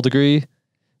meaningful degree.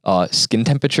 Skin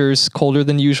temperature's colder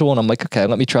than usual. And I'm like, okay,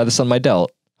 let me try this on my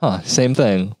delt. Same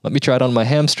thing. Let me try it on my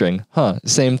hamstring.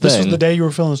 Same thing. This was the day you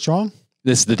were feeling strong?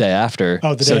 This is the day after.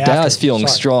 Oh, the day so after. I was feeling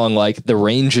strong. Like the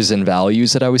ranges and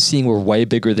values that I was seeing were way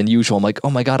bigger than usual. I'm like, oh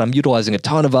my God, I'm utilizing a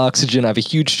ton of oxygen. I have a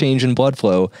huge change in blood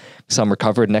flow. So I'm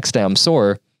recovered. Next day I'm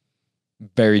sore.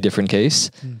 Very different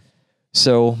case.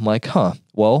 So I'm like,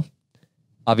 well,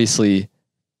 obviously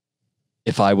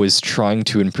if I was trying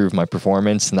to improve my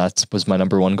performance and that was my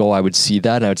number one goal, I would see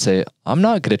that and I would say, I'm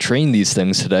not going to train these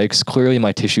things today because clearly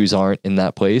my tissues aren't in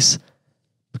that place.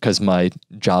 Because my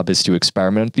job is to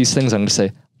experiment with these things, I'm going to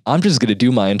say, I'm just going to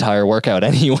do my entire workout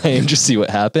anyway and just see what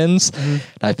happens. Mm-hmm. And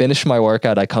I finish my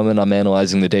workout. I come in, I'm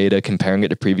analyzing the data, comparing it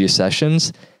to previous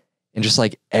sessions. And just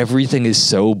like everything is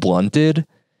so blunted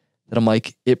that I'm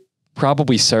like, it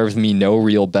probably served me no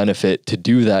real benefit to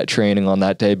do that training on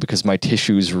that day because my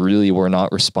tissues really were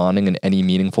not responding in any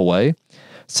meaningful way.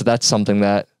 So that's something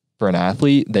that for an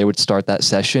athlete, they would start that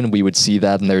session. We would see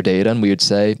that in their data and we would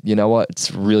say, you know what, it's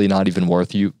really not even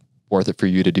worth it for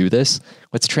you to do this.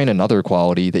 Let's train another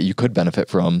quality that you could benefit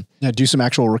from. Yeah, do some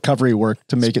actual recovery work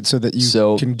to make it so that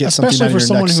you can get something out of your next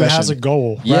session. Especially for someone who has a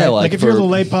goal. Right? Yeah, like if you're the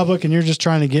lay public and you're just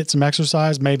trying to get some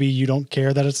exercise, maybe you don't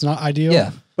care that it's not ideal.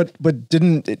 Yeah. But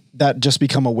didn't that just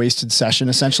become a wasted session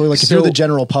essentially? Like if you're the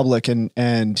general public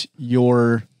and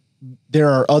there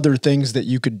are other things that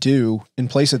you could do in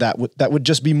place of that would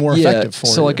just be more effective for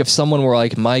you. So like if someone were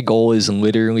like, my goal is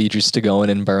literally just to go in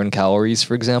and burn calories,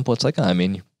 for example, it's like,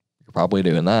 you're probably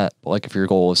doing that. But like if your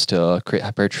goal is to create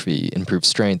hypertrophy, improve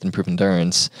strength, improve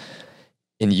endurance,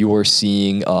 and you are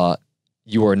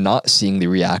not seeing the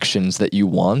reactions that you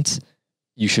want,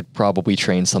 you should probably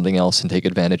train something else and take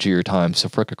advantage of your time. So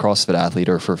for like a CrossFit athlete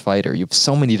or for a fighter, you have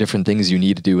so many different things you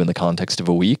need to do in the context of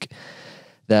a week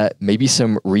that maybe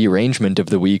some rearrangement of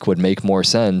the week would make more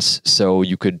sense. So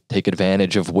you could take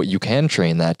advantage of what you can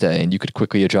train that day and you could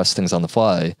quickly adjust things on the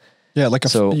fly. Yeah. Like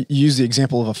you use the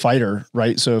example of a fighter,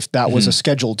 right? So if that was a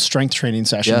scheduled strength training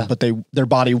session, but their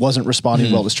body wasn't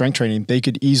responding well to strength training, they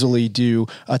could easily do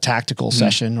a tactical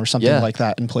session or something like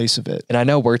that in place of it. And I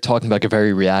know we're talking about a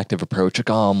very reactive approach. Like,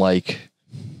 I'm like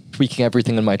tweaking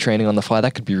everything in my training on the fly.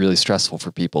 That could be really stressful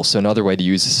for people. So another way to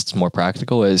use this, it's more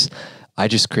practical, is I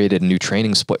just created a new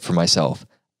training split for myself.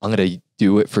 I'm going to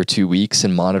do it for 2 weeks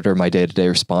and monitor my day-to-day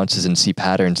responses and see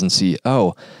patterns and see,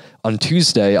 on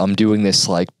Tuesday, I'm doing this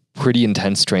like pretty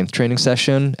intense strength training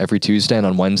session every Tuesday. And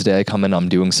on Wednesday, I come in, I'm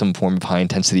doing some form of high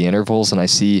intensity intervals and I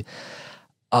see,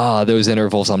 those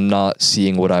intervals, I'm not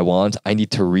seeing what I want. I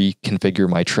need to reconfigure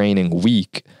my training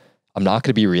week. I'm not going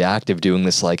to be reactive doing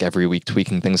this like every week,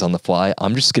 tweaking things on the fly.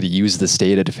 I'm just going to use this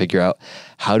data to figure out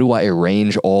how do I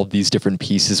arrange all of these different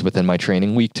pieces within my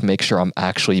training week to make sure I'm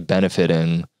actually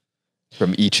benefiting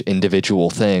from each individual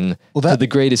thing to the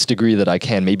greatest degree that I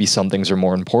can. Maybe some things are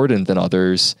more important than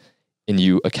others and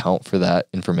you account for that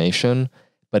information,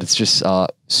 but it's just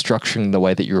structuring the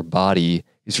way that your body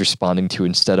is responding to,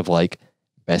 instead of like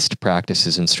best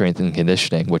practices in strength and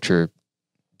conditioning, which are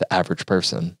the average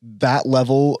person. That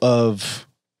level of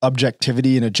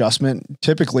objectivity and adjustment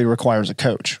typically requires a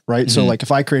coach, right? So like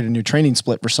if I create a new training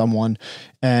split for someone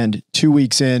and 2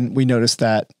 weeks in, we notice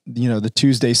that, the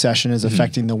Tuesday session is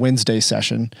affecting the Wednesday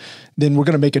session, then we're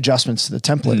going to make adjustments to the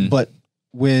template. But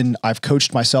when I've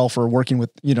coached myself or working with,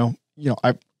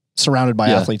 I'm surrounded by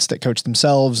athletes that coach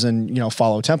themselves and,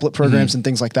 follow template programs and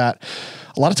things like that.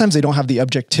 A lot of times they don't have the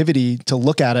objectivity to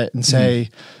look at it and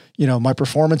say, my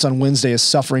performance on Wednesday is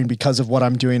suffering because of what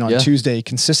I'm doing on Tuesday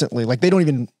consistently. Like they don't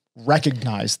even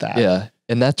recognize that. Yeah.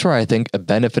 And that's where I think a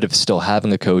benefit of still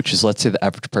having a coach is, let's say the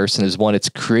average person is one, it's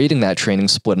creating that training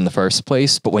split in the first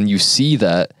place. But when you see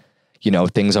that,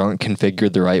 things aren't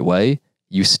configured the right way,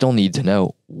 you still need to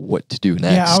know what to do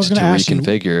next to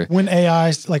reconfigure. When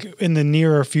AI, like in the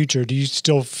nearer future, do you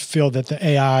still feel that the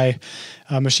AI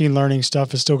machine learning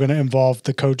stuff is still going to involve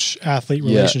the coach athlete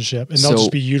relationship, and they'll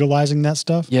just be utilizing that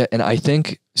stuff? Yeah. And I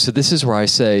think, so this is where I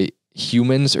say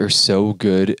humans are so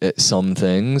good at some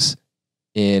things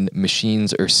and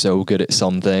machines are so good at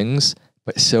some things,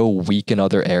 but so weak in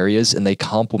other areas, and they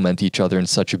complement each other in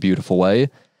such a beautiful way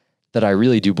that I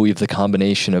really do believe the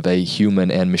combination of a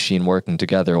human and machine working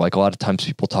together. Like a lot of times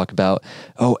people talk about,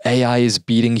 oh, AI is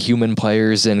beating human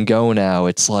players in Go now.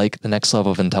 It's like the next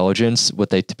level of intelligence. What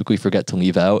they typically forget to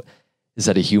leave out is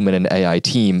that a human and AI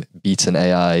team beats an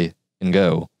AI in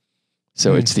Go.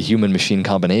 So it's the human machine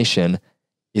combination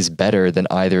is better than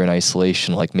either in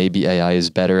isolation. Like maybe AI is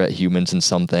better at humans in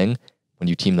something when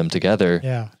you team them together.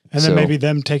 Yeah. And then maybe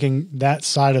them taking that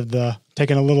side of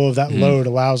taking a little of that load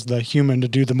allows the human to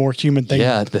do the more human thing.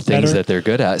 Yeah, the things that they're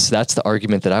good at. So that's the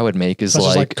argument that I would make is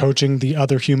like coaching the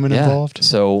other human involved.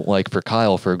 So like for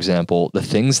Kyle, for example, the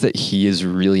things that he is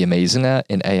really amazing at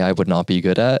and AI would not be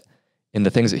good at, and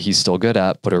the things that he's still good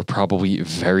at, but are probably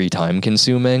very time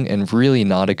consuming and really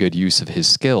not a good use of his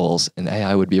skills, and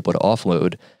AI would be able to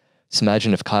offload. So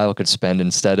imagine if Kyle could spend,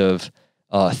 instead of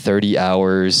 30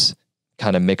 hours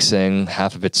kind of mixing,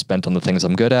 half of it's spent on the things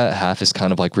I'm good at, half is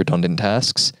kind of like redundant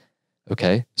tasks.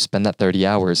 Okay, spend that 30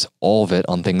 hours, all of it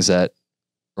on things that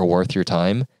are worth your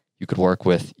time. You could work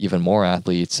with even more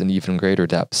athletes and even greater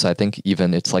depths. I think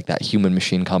even it's like that human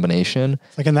machine combination.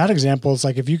 Like in that example, it's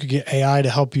like if you could get AI to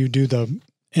help you do the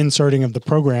inserting of the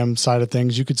program side of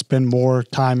things, you could spend more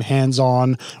time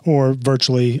hands-on or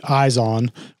virtually eyes-on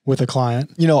with a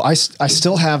client. I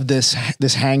still have this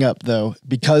hang up though,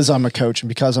 because I'm a coach and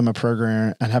because I'm a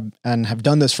programmer and have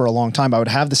done this for a long time. I would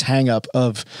have this hang up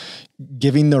of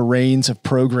giving the reins of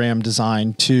program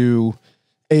design to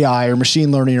AI or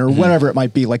machine learning or whatever it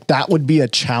might be. Like that would be a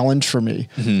challenge for me.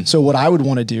 So what I would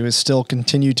want to do is still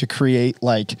continue to create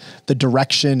like the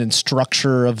direction and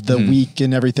structure of the week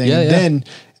and everything.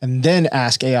 And then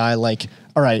ask AI like,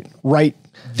 all right, write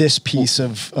this piece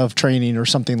of training or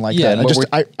something like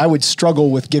that. I would struggle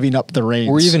with giving up the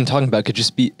reins. We're even talking about could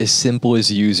just be as simple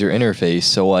as user interface.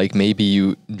 So like maybe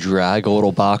you drag a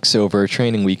little box over a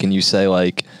training week and you say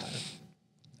like,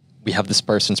 we have this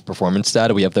person's performance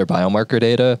data, we have their biomarker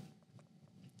data,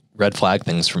 red flag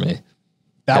things for me.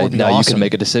 That would be awesome. You can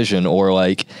make a decision, or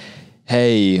like,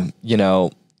 hey,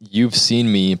 you've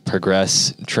seen me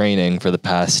progress training for the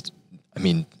past,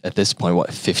 at this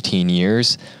point, 15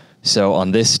 years. So on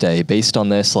this day, based on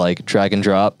this, like drag and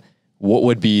drop, what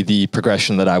would be the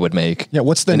progression that I would make? Yeah.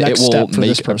 What's the next step for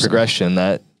this person? It will make a progression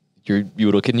that you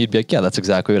would look at and you'd be like, yeah, that's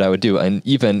exactly what I would do. And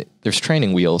even there's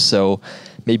training wheels. So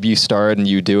maybe you start and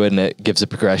you do it and it gives a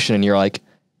progression and you're like,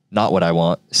 not what I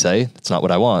want. Say, that's not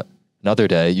what I want. Another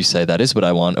day you say, that is what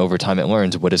I want. Over time it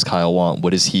learns, what does Kyle want?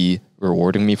 What is he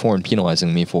rewarding me for and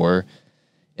penalizing me for?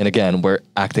 And again, we're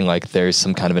acting like there's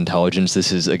some kind of intelligence.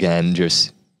 This is, again,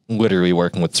 just literally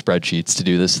working with spreadsheets to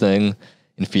do this thing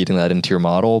and feeding that into your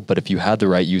model. But if you had the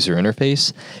right user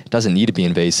interface, it doesn't need to be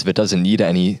invasive. It doesn't need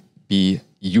to be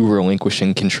you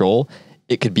relinquishing control.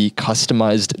 It could be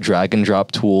customized drag and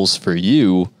drop tools for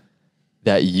you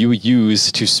that you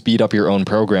use to speed up your own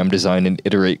program design and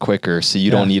iterate quicker. So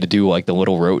you don't need to do like the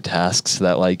little rote tasks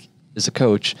that, like, as a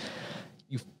coach,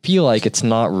 you feel like it's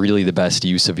not really the best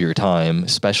use of your time,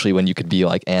 especially when you could be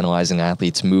like analyzing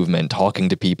athletes' movement, talking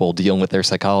to people, dealing with their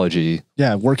psychology.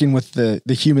 Yeah. Working with the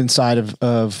human side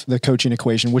of the coaching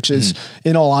equation, which is,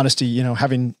 in all honesty,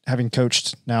 having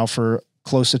coached now for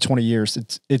close to 20 years,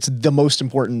 it's the most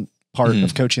important part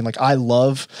of coaching. Like I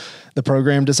love the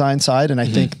program design side. And I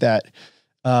think that,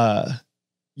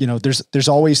 there's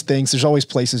always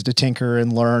places to tinker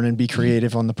and learn and be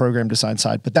creative on the program design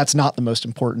side, but that's not the most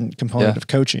important component of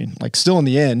coaching. Like still in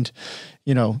the end,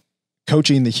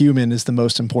 coaching the human is the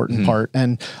most important part.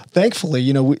 And thankfully,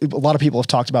 a lot of people have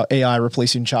talked about AI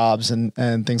replacing jobs and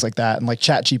things like that. And like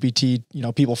ChatGPT,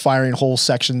 people firing whole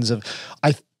sections of,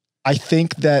 I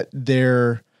think that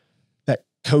that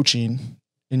coaching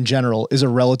in general is a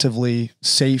relatively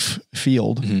safe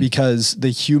field because the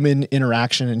human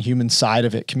interaction and human side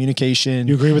of it, communication.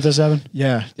 You agree with this, Evan?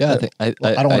 Yeah. Yeah. I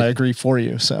don't want to agree for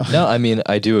you. So no, I mean,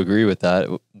 I do agree with that.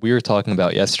 We were talking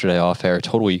about yesterday off air,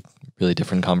 totally really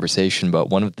different conversation. But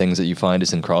one of the things that you find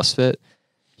is in CrossFit,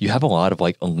 you have a lot of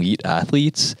like elite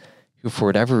athletes who, for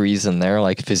whatever reason, their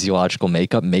like physiological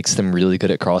makeup makes them really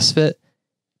good at CrossFit.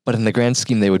 But in the grand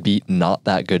scheme, they would be not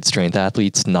that good strength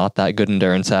athletes, not that good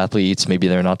endurance athletes. Maybe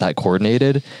they're not that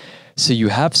coordinated. So you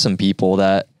have some people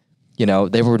that,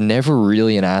 they were never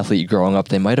really an athlete growing up.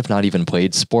 They might have not even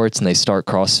played sports, and they start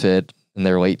CrossFit in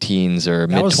their late teens or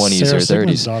mid-20s or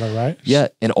 30s. Daughter, right? Yeah.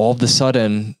 And all of a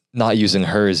sudden, not using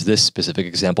her as this specific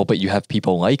example, but you have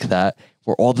people like that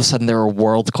where all of a sudden they're a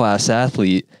world-class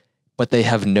athlete, but they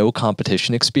have no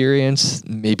competition experience.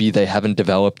 Maybe they haven't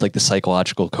developed like the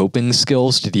psychological coping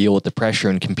skills to deal with the pressure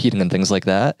and competing and things like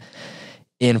that.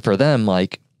 And for them,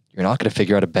 like, you're not going to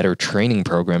figure out a better training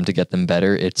program to get them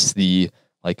better. It's the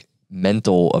like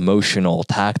mental, emotional,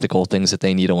 tactical things that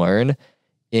they need to learn.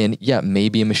 And yeah,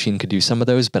 maybe a machine could do some of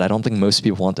those, but I don't think most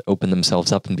people want to open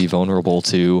themselves up and be vulnerable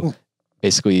to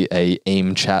basically a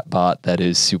AIM chatbot that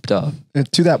is souped up.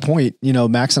 And to that point,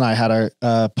 Max and I had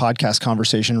a podcast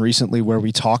conversation recently where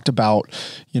we talked about,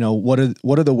 what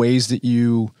are the ways that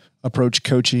you approach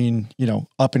coaching,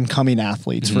 up and coming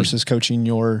athletes versus coaching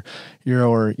your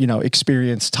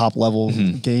experienced top level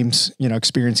games,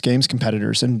 experienced games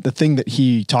competitors. And the thing that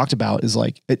he talked about is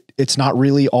like, it's not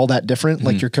really all that different.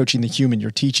 Like you're coaching the human, you're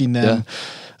teaching them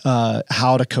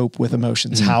how to cope with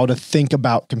emotions, how to think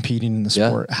about competing in the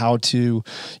sport, how to,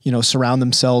 surround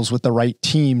themselves with the right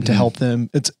team to help them.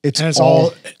 It's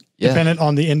all dependent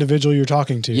on the individual you're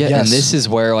talking to. Yeah. Yes. And this is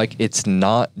where like, it's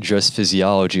not just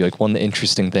physiology. Like one of the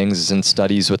interesting things is in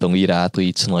studies with elite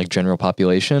athletes and like general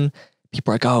population,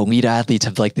 people are like, oh, elite athletes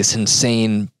have like this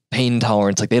insane pain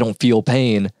tolerance. Like they don't feel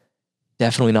pain.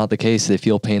 Definitely not the case. They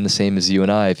feel pain the same as you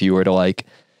and I. If you were to like,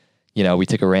 we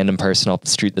take a random person off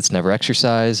the street that's never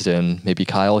exercised, and maybe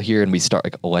Kyle here, and we start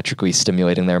like electrically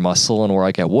stimulating their muscle, and we're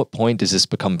like, at what point does this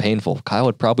become painful? Kyle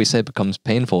would probably say it becomes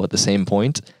painful at the same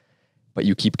point, but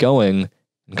you keep going,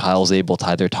 and Kyle's able to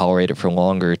either tolerate it for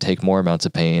longer, take more amounts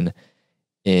of pain,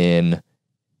 and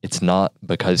it's not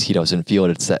because he doesn't feel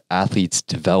it. It's that athletes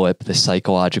develop the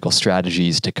psychological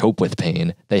strategies to cope with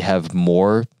pain. They have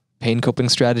more pain coping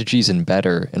strategies and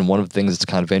better. And one of the things that's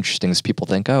kind of interesting is people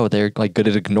think, oh, they're like good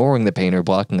at ignoring the pain or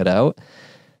blocking it out.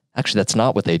 Actually, that's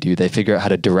not what they do. They figure out how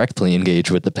to directly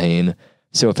engage with the pain.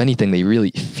 So if anything, they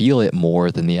really feel it more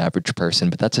than the average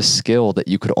person, but that's a skill that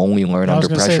you could only learn under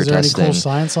pressure testing. Is there any cool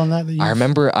science on that? I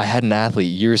remember I had an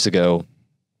athlete years ago,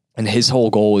 and his whole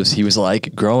goal was, he was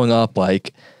like, growing up,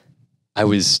 like I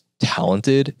was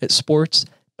talented at sports,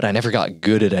 but I never got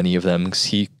good at any of them, because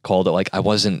he called it like I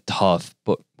wasn't tough.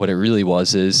 But what it really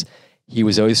was is he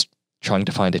was always trying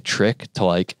to find a trick to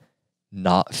like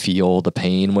not feel the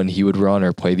pain when he would run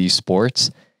or play these sports.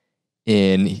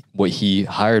 And what he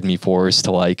hired me for is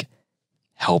to like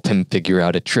help him figure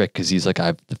out a trick, because he's like, I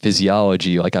have the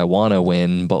physiology, like I want to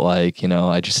win, but like,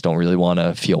 I just don't really want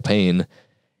to feel pain.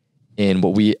 And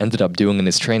what we ended up doing in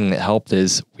his training that helped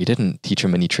is we didn't teach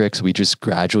him any tricks. We just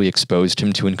gradually exposed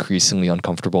him to increasingly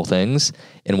uncomfortable things.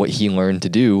 And what he learned to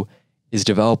do is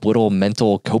develop little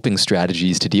mental coping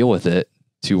strategies to deal with it,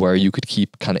 to where you could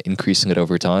keep kind of increasing it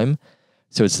over time.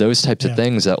 So it's those types of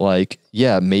things that like,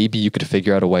 maybe you could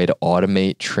figure out a way to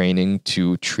automate training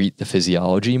to treat the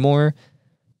physiology more,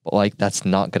 but like, that's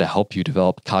not going to help you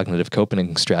develop cognitive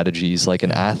coping strategies. Like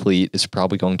an athlete is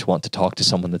probably going to want to talk to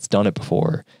someone that's done it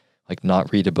before. Like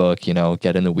not read a book,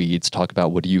 get in the weeds, talk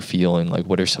about what are you feeling? Like,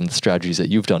 what are some of the strategies that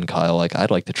you've done, Kyle? Like,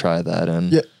 I'd like to try that.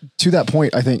 And to that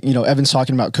point, I think, Evan's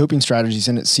talking about coping strategies,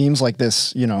 and it seems like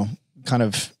this, kind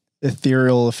of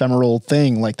ethereal, ephemeral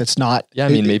thing. Like that's not,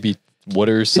 maybe what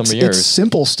are some of yours? It's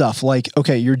simple stuff. Like,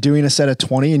 okay, you're doing a set of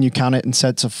 20 and you count it in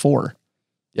sets of 4.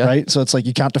 Yeah. Right. So it's like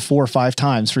you count to 4 or 5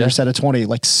 times for your set of 20,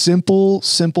 like simple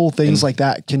things like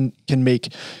that can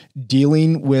make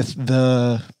dealing with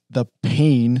the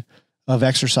pain of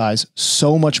exercise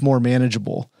so much more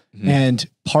manageable. And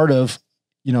part of,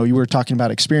 you were talking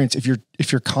about experience. If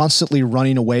you're constantly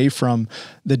running away from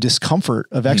the discomfort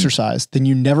of exercise, then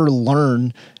you never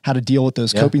learn how to deal with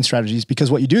those coping strategies,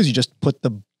 because what you do is you just put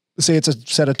say it's a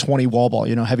set of 20 wall ball,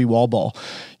 heavy wall ball.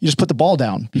 You just put the ball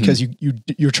down because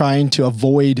you're trying to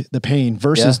avoid the pain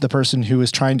versus the person who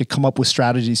is trying to come up with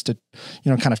strategies to,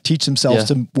 kind of teach themselves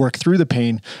to work through the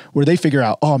pain, where they figure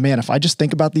out, oh man, if I just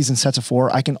think about these in sets of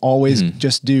 4, I can always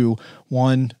just do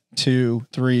 1, 2,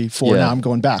 3, 4. Now I'm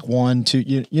going back 1,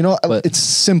 2, it's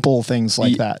simple things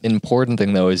like that. The important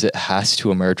thing though, is it has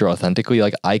to emerge authentically.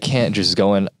 Like I can't just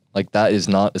go in, like that is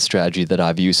not a strategy that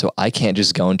I've used. So I can't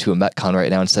just go into a Metcon right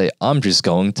now and say, I'm just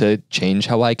going to change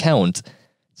how I count.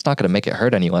 It's not going to make it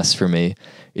hurt any less for me.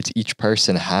 It's each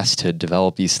person has to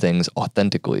develop these things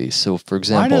authentically. So for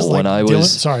example, when I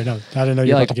was, I didn't know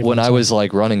you like when I was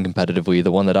like running competitively,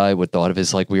 the one that I would thought of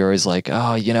is like, we were always like,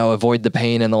 oh, avoid the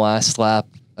pain in the last lap.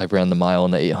 I ran the mile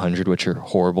and the 800, which are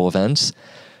horrible events.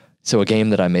 So a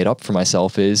game that I made up for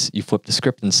myself is you flip the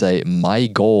script and say, my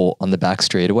goal on the back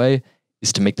straightaway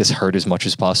is to make this hurt as much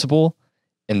as possible.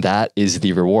 And that is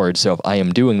the reward. So if I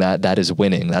am doing that, that is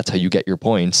winning. That's how you get your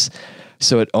points.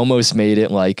 So it almost made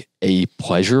it like a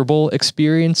pleasurable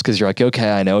experience, because you're like, okay,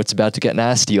 I know it's about to get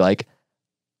nasty. Like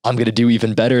I'm going to do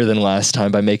even better than last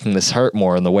time by making this hurt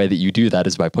more. And the way that you do that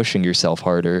is by pushing yourself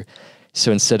harder.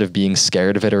 So instead of being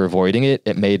scared of it or avoiding it,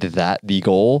 it made that the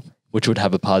goal, which would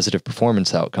have a positive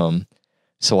performance outcome.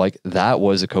 So like that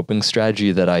was a coping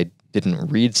strategy that I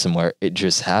didn't read somewhere. It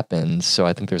just happened. So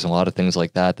I think there's a lot of things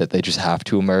like that they just have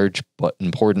to emerge. But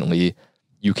importantly,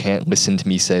 you can't listen to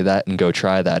me say that and go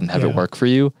try that and have it work for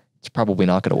you. It's probably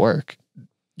not going to work.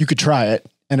 You could try it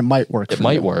and it might work. It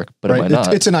might work, but it might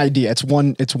not. It's an idea. It's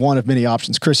one of many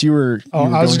options. Chris, you were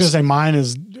I was just going to say mine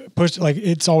is pushed, like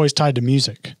it's always tied to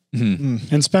music. And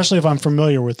especially if I'm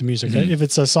familiar with the music. If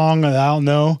it's a song that I don't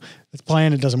know that's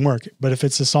playing, it doesn't work. But if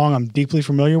it's a song I'm deeply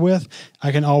familiar with,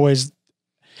 I can always,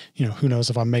 who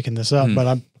knows if I'm making this up, but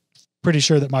I'm pretty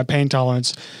sure that my pain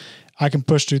tolerance, I can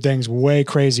push through things way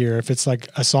crazier if it's like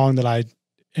a song that I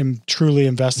am truly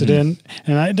invested in.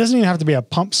 And it doesn't even have to be a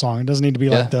pump song. It doesn't need to be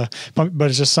like the pump, but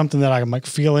it's just something that I'm like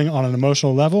feeling on an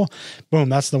emotional level. Boom.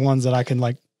 That's the ones that I can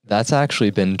like. That's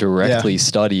actually been directly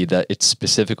studied, that it's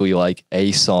specifically like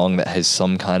a song that has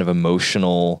some kind of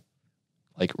emotional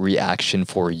like reaction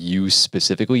for you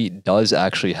specifically does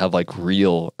actually have like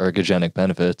real ergogenic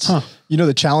benefits.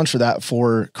 The challenge for that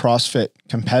for CrossFit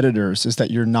competitors is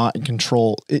that you're not in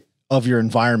control of your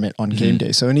environment on game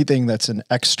day. So anything that's an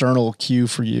external cue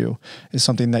for you is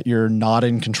something that you're not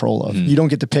in control of. You don't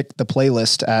get to pick the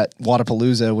playlist at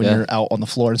Wadapalooza when you're out on the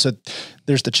floor. And so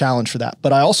there's the challenge for that.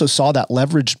 But I also saw that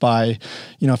leveraged by,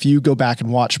 if you go back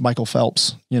and watch Michael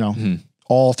Phelps,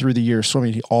 all through the year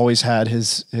swimming, he always had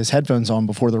his headphones on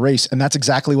before the race. And that's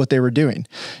exactly what they were doing.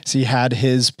 So he had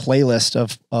his playlist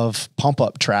of pump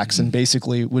up tracks and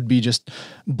basically would be just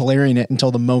blaring it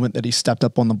until the moment that he stepped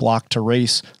up on the block to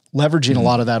race, leveraging a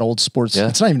lot of that old sports.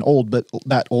 It's not even old, but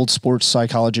that old sports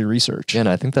psychology research. Yeah, and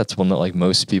I think that's one that like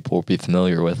most people will be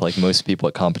familiar with. Like most people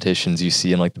at competitions you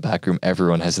see in like the back room,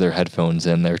 everyone has their headphones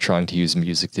in. They're trying to use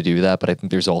music to do that. But I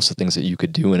think there's also things that you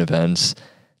could do in events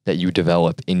that you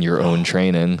develop in your own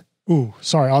training. Ooh,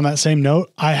 sorry. On that same note,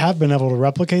 I have been able to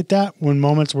replicate that when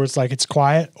moments where it's like it's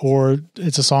quiet or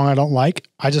it's a song I don't like.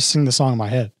 I just sing the song in my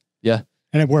head. Yeah.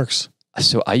 And it works.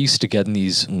 So I used to get in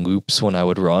these loops when I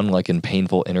would run, like in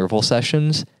painful interval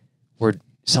sessions, where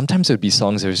sometimes it would be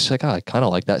songs that was just like, I kind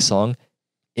of like that song.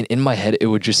 And in my head, it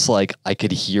would just like, I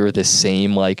could hear the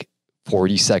same like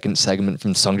 40-second segment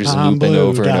from the song just looping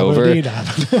over and over.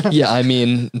 Yeah, I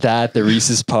mean, the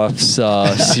Reese's Puffs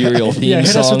cereal theme hit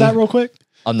song. Us with that real quick.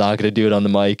 I'm not going to do it on the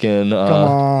mic, and come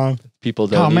on. People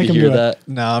don't need to hear that.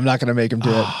 No, I'm not going to make him do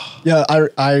it. Yeah,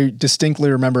 I distinctly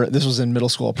remember this was in middle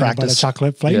school practice.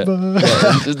 Chocolate flavor.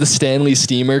 Yeah. The Stanley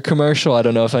Steamer commercial. I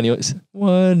don't know if anyone's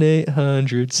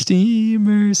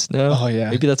 1-800-STEAMERS. No. Oh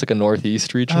yeah. Maybe that's like a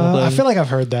Northeast regional thing. I feel like I've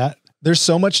heard that. There's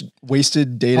so much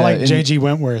wasted data. I like JG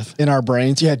Wentworth in our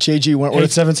brains. Yeah, JG Wentworth.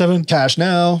 877 Cash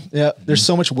now. Yeah, there's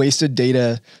so much wasted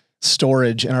data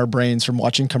storage in our brains from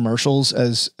watching commercials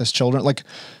as children. Like,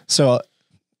 so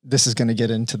this is going to get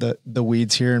into the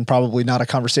weeds here, and probably not a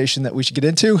conversation that we should get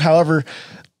into. However,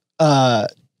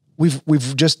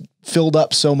 we've just filled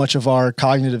up so much of our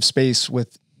cognitive space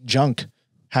with junk,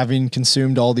 having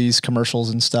consumed all these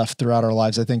commercials and stuff throughout our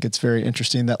lives. I think it's very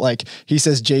interesting that like he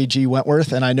says JG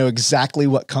Wentworth, and I know exactly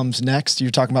what comes next.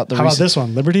 You're talking about How about this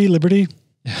one? Liberty.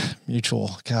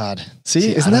 Mutual. God.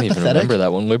 See isn't that pathetic? I don't even remember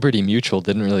that one. Liberty Mutual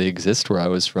didn't really exist where I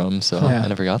was from, so I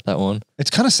never got that one. It's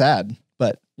kind of sad,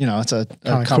 but it's a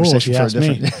conversation for a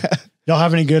different. Y'all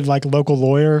have any good like local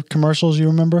lawyer commercials you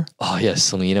remember? Oh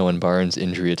yes, Salino and Barnes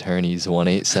injury attorneys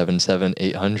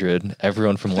 1-877-800.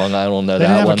 Everyone from Long Island will know They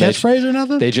that didn't have one. a catchphrase or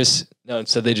nothing?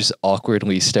 Instead they just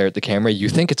awkwardly stare at the camera. You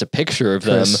think it's a picture of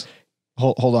Chris, them.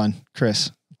 hold on,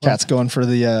 Chris. Cat's going for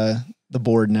the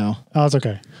board now. Oh, it's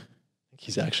okay.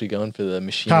 He's actually going for the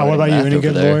machine. Kyle, what about you? math Any over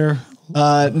good there. lawyer?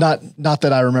 Not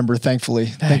that I remember, thankfully.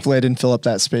 Thankfully, I didn't fill up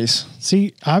that space.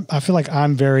 See, I feel like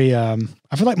I'm very, I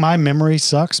feel like my memory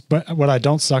sucks, but what I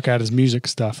don't suck at is music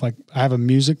stuff. Like I have a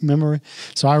music memory,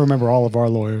 so I remember all of our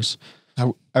lawyers.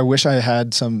 I wish I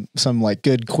had some like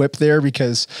good quip there,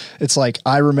 because it's like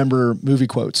I remember movie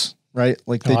quotes, right?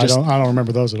 Like they I don't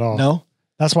remember those at all. No.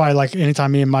 That's why, like,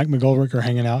 anytime me and Mike McGoldrick are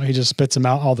hanging out, he just spits them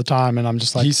out all the time, and I'm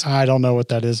just like, I don't know what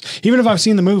that is. Even if I've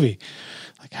seen the movie,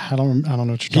 like, I don't know what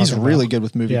you're talking about. He's really good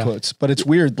with movie quotes, but it's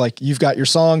weird. Like you've got your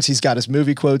songs, he's got his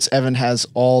movie quotes. Evan has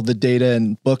all the data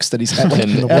and books that he's had. Like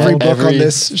every book on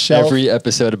this shelf. Every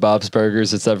episode of Bob's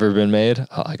Burgers that's ever been made,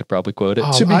 I could probably quote it.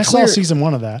 To be I clear, saw season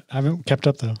 1 of that. I haven't kept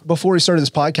up though. Before we started this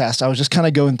podcast, I was just kind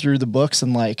of going through the books,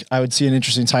 and like I would see an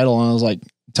interesting title, and I was like,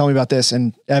 tell me about this.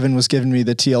 And Evan was giving me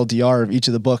the TLDR of each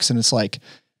of the books. And it's like,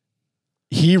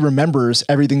 he remembers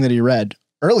everything that he read.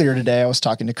 Earlier today, I was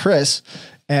talking to Chris,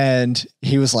 and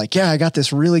he was like, yeah, I got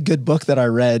this really good book that I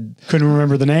read. Couldn't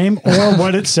remember the name or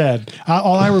what it said.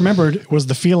 All I remembered was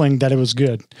the feeling that it was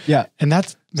good. Yeah. And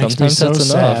that makes me Sometimes so that's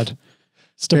sad. enough.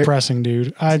 It's depressing,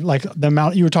 dude. I like the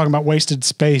amount you were talking about wasted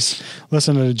space,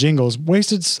 listening to jingles.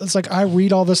 It's like I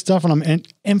read all this stuff and I'm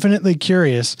infinitely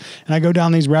curious, and I go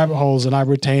down these rabbit holes and I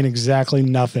retain exactly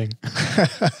nothing.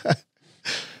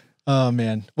 Oh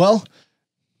man. Well,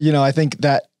 I think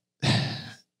that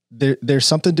there's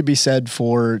something to be said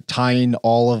for tying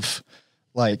all of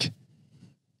like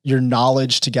your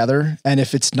knowledge together. And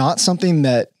if it's not something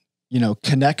that,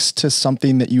 connects to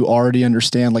something that you already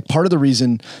understand, like part of the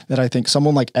reason that I think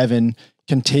someone like Evan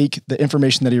can take the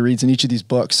information that he reads in each of these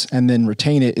books and then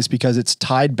retain it is because it's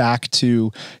tied back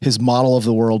to his model of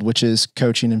the world, which is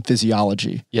coaching and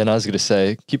physiology. Yeah, and I was going to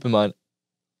say, keep in mind,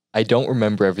 I don't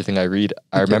remember everything I read.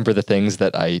 I remember the things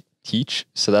that I teach.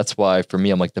 So that's why for me,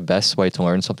 I'm like, the best way to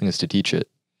learn something is to teach it.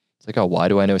 It's like, oh, why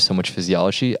do I know so much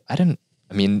physiology?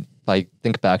 If I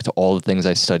think back to all the things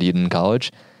I studied in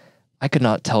college, I could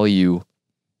not tell you,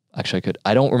 actually I could.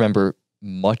 I don't remember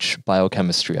much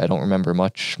biochemistry. I don't remember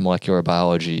much molecular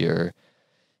biology or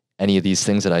any of these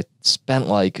things that I spent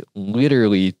like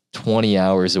literally 20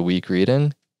 hours a week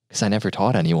reading because I never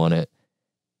taught anyone it.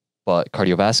 But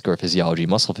cardiovascular physiology,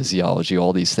 muscle physiology,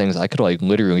 all these things, I could like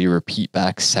literally repeat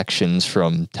back sections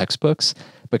from textbooks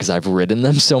because I've written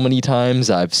them so many times.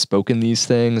 I've spoken these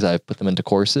things. I've put them into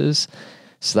courses.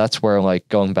 So that's where like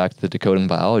going back to the decoding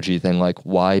biology thing, like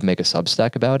why make a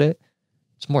Substack about it?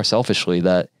 It's more selfishly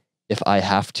that if I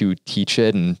have to teach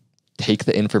it and take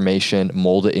the information,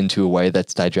 mold it into a way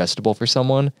that's digestible for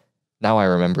someone, now I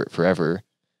remember it forever.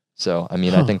 So, I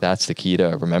think that's the key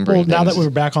to remembering. Well, now things. that we're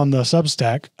back on the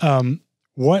Substack,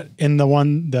 what in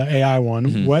the AI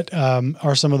one, what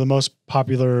are some of the most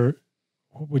popular,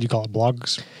 what would you call it,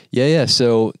 blogs? Yeah.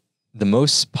 So the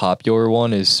most popular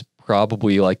one is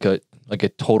probably like a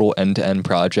total end-to-end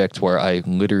project where I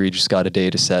literally just got a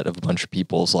data set of a bunch of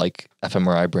people's like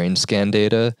fMRI brain scan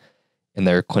data and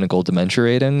their clinical dementia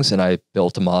ratings. And I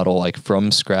built a model like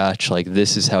from scratch. Like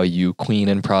this is how you clean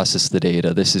and process the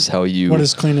data. This is how you... What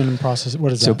is cleaning and process?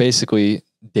 What is that? So basically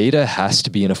data has to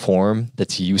be in a form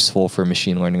that's useful for a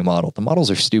machine learning model. The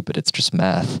models are stupid. It's just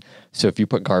math. So if you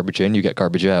put garbage in, you get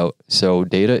garbage out. So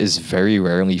data is very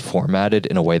rarely formatted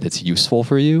in a way that's useful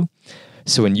for you.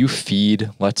 So when you feed,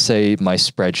 let's say my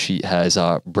spreadsheet has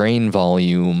brain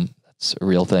volume, that's a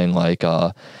real thing, like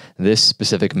this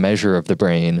specific measure of the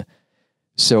brain.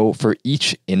 So for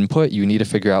each input, you need to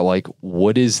figure out like,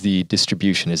 what is the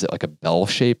distribution? Is it like a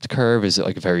bell-shaped curve? Is it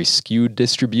like a very skewed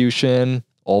distribution?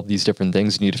 All of these different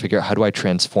things, you need to figure out how do I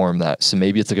transform that? So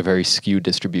maybe it's like a very skewed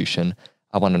distribution.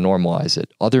 I want to normalize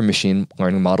it. Other machine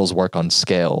learning models work on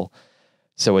scale.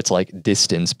 So it's like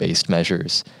distance-based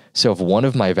measures. So if one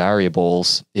of my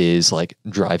variables is like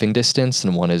driving distance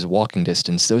and one is walking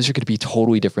distance, those are going to be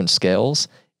totally different scales.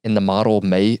 And the model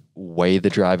may weigh the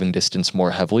driving distance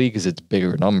more heavily because it's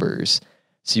bigger numbers.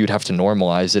 So you'd have to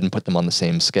normalize it and put them on the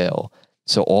same scale.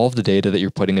 So all of the data that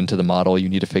you're putting into the model, you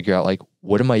need to figure out like,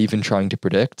 what am I even trying to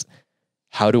predict?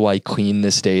 How do I clean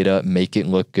this data, make it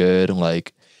look good?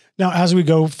 Like, now, as we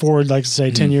go forward, like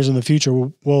say 10 years in the future,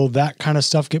 will that kind of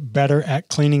stuff get better at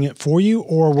cleaning it for you,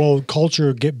 or will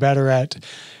culture get better at,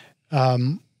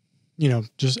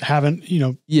 just having,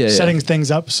 Yeah, setting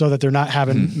things up so that they're not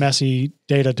having messy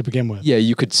data to begin with. Yeah,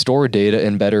 you could store data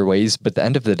in better ways, but at the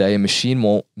end of the day, a machine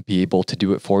won't be able to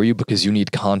do it for you because you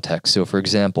need context. So for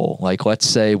example, like let's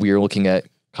say we were looking at,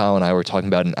 Kyle and I were talking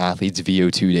about an athlete's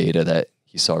VO2 data that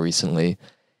he saw recently.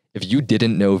 If you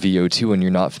didn't know VO2 and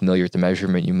you're not familiar with the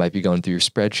measurement, you might be going through your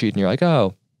spreadsheet and you're like,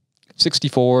 oh,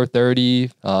 64, 30,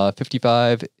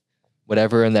 55,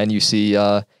 whatever. And then you see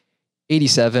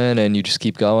 87 and you just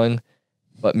keep going.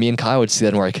 But me and Kyle would see that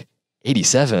and we're like,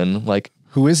 87? Like,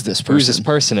 who is this person? Who is this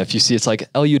person? If you see it's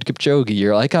like Eliud Kipchoge,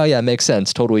 you're like, oh yeah, it makes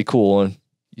sense. Totally cool. And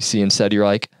you see instead, you're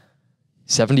like,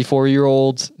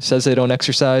 74-year-old says they don't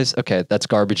exercise. Okay, that's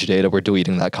garbage data. We're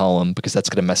deleting that column because that's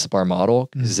going to mess up our model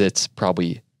because it's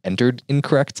probably entered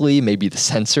incorrectly. Maybe the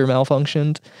sensor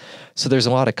malfunctioned. So there's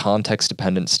a lot of context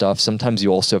dependent stuff. Sometimes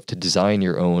you also have to design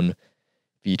your own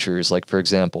features. Like for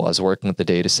example, I was working with the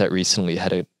data set recently,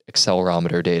 had an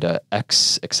accelerometer data,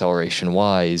 X acceleration,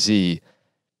 Y, Z.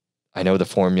 I know the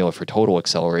formula for total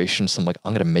acceleration. So I'm like,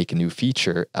 I'm going to make a new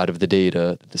feature out of the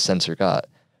data that the sensor got.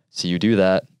 So you do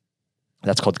that.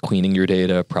 That's called cleaning your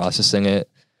data, processing it.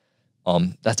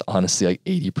 That's honestly like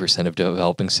 80% of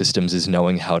developing systems is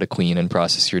knowing how to clean and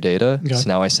process your data. Okay. So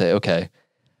now I say, okay,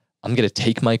 I'm going to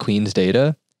take my cleaned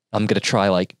data. I'm going to try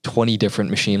like 20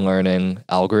 different machine learning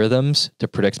algorithms to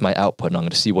predict my output. And I'm going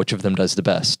to see which of them does the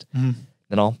best. Then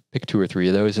I'll pick 2 or 3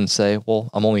 of those and say, well,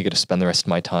 I'm only going to spend the rest of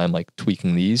my time like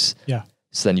tweaking these. Yeah.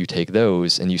 So then you take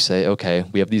those and you say, okay,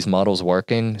 we have these models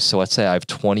working. So let's say I have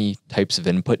 20 types of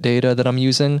input data that I'm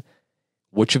using.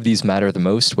 Which of these matter the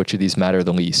most? Which of these matter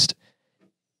the least?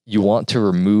 You want to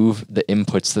remove the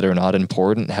inputs that are not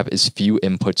important, have as few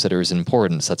inputs that are as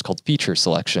important. So that's called feature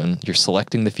selection. You're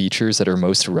selecting the features that are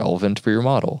most relevant for your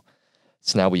model.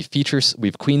 So now we've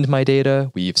cleaned my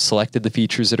data. We've selected the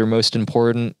features that are most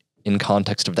important in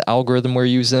context of the algorithm we're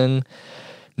using.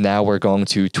 Now we're going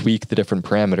to tweak the different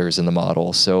parameters in the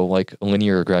model. So like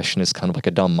linear regression is kind of like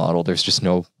a dumb model. There's just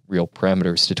no real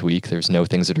parameters to tweak. There's no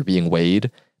things that are being weighed.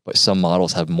 But some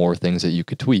models have more things that you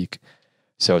could tweak.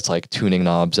 So it's like tuning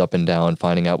knobs up and down,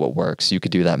 finding out what works. You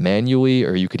could do that manually,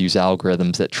 or you could use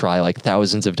algorithms that try like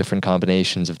thousands of different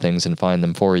combinations of things and find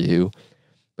them for you.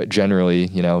 But generally,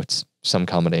 it's some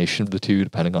combination of the two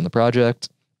depending on the project.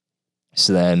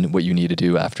 So then what you need to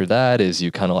do after that is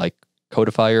you kind of like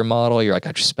codify your model. You're like,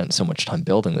 I just spent so much time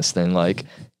building this thing. Like,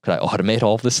 could I automate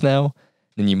all of this now?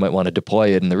 Then you might want to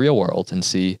deploy it in the real world and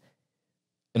see,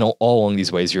 all along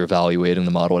these ways, you're evaluating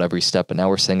the model at every step. But now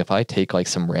we're saying if I take like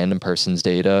some random person's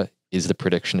data, is the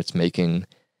prediction it's making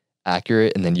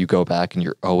accurate? And then you go back and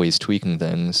you're always tweaking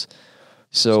things.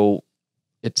 So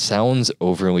it sounds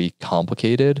overly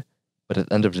complicated, but at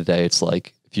the end of the day, it's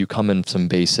like if you come in some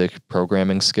basic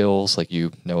programming skills, like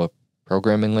a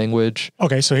programming language.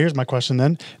 Okay, so here's my question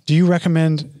then. Do you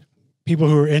recommend people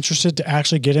who are interested to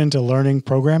actually get into learning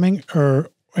programming or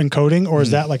coding, or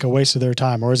is that like a waste of their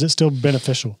time, or is it still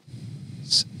beneficial?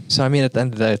 So, I mean, at the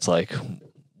end of the day, it's like,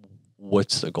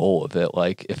 what's the goal of it?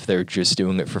 Like, if they're just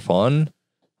doing it for fun,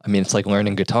 I mean, it's like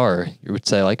learning guitar. You would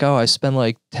say like, oh, I spend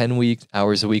like 10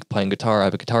 hours a week playing guitar. I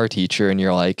have a guitar teacher. And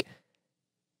you're like,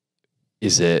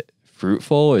 is it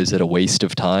fruitful? Is it a waste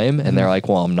of time? And they're like,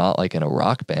 well, I'm not like in a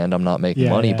rock band. I'm not making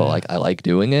money, but like, I like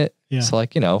doing it. Yeah. So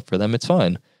like, for them, it's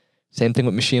fine. Same thing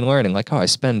with machine learning. Like, oh, I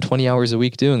spend 20 hours a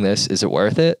week doing this. Is it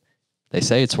worth it? They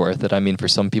say it's worth it. I mean, for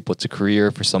some people, it's a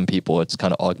career. For some people, it's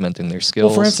kind of augmenting their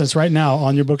skills. Well, for instance, right now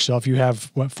on your bookshelf, you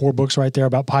have 4 books right there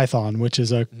about Python, which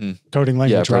is a coding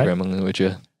language, right? Yeah, programming language,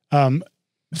 yeah.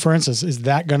 For instance, is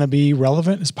that going to be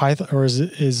relevant? Is Python, or are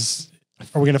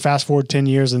we going to fast forward 10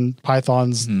 years and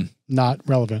Python's not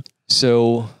relevant?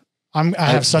 So I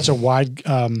have such a wide,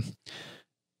 I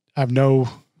don't know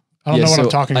what I'm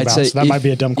talking about. So that might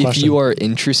be a dumb question. If you are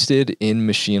interested in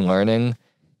machine learning,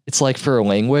 it's like for a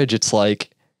language, it's like,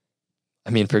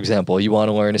 I mean, for example, you want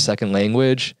to learn a second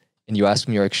language and you ask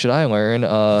me, you're like, should I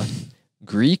learn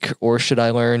Greek or should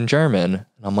I learn German? And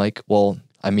I'm like, well,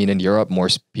 I mean, in Europe, more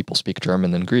people speak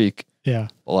German than Greek. Yeah.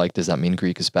 Well, like, does that mean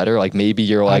Greek is better? Like, maybe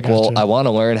you're like, well, I want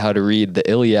to learn how to read the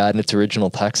Iliad in its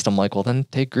original text. I'm like, well, then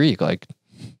take Greek. Like,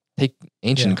 take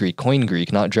ancient Greek, Koine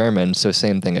Greek, not German. So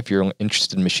same thing. If you're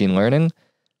interested in machine learning,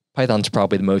 Python's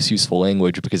probably the most useful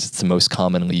language because it's the most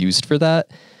commonly used for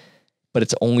that. But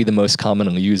it's only the most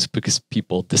commonly used because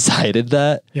people decided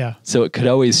that. Yeah. So it could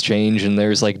always change. And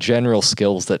there's like general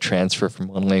skills that transfer from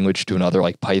one language to another,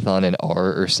 like Python and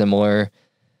R are similar.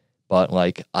 But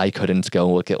like, I couldn't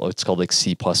go look at what's called like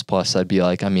C++. I'd be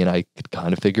like, I mean, I could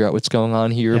kind of figure out what's going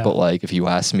on here. Yeah. But like, if you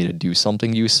asked me to do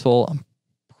something useful, I'm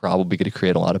probably going to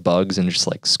create a lot of bugs and just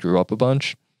like screw up a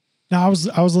bunch. Now, I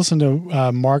was listening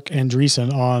to Mark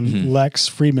Andreessen on Lex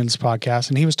Friedman's podcast,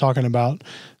 and he was talking about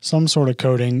some sort of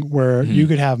coding where you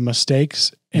could have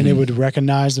mistakes and it would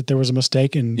recognize that there was a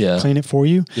mistake and clean it for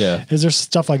you. Yeah. Is there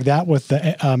stuff like that with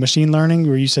the machine learning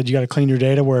where you said you got to clean your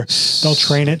data where they'll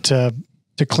train it to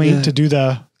clean, to do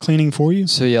the cleaning for you?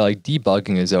 So yeah, like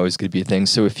debugging is always going to be a thing.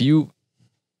 So if you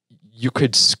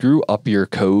could screw up your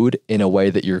code in a way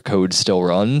that your code still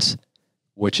runs,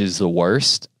 which is the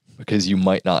worst, because you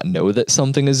might not know that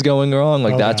something is going wrong.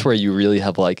 Like that's where you really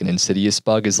have like an insidious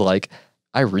bug is like,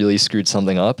 I really screwed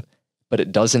something up, but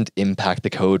it doesn't impact the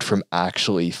code from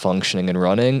actually functioning and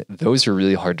running. Those are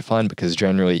really hard to find because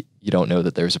generally you don't know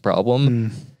that there's a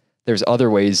problem. There's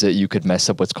other ways that you could mess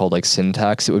up what's called like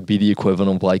syntax. It would be the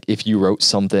equivalent of like if you wrote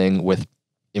something with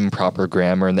improper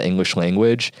grammar in the English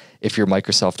language, if your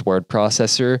Microsoft Word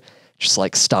processor just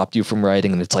like stopped you from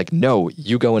writing and it's like, no,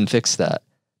 you go and fix that.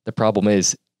 The problem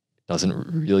is, doesn't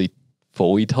really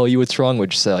fully tell you what's wrong,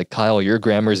 which say like, Kyle, your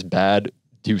grammar is bad,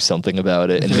 do something about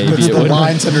it. And maybe it would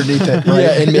lines underneath it. Right?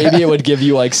 Yeah. And maybe it would give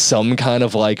you like some kind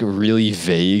of like really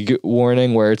vague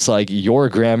warning where it's like, your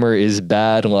grammar is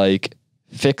bad, like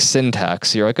fix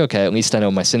syntax. You're like, okay, at least I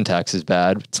know my syntax is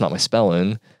bad. It's not my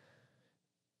spelling.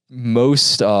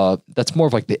 Most, that's more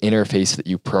of like the interface that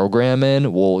you program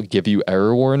in will give you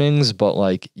error warnings, but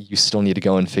like you still need to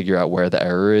go and figure out where the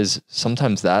error is.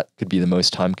 Sometimes that could be the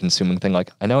most time consuming thing. Like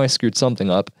I know I screwed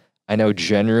something up. I know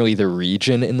generally the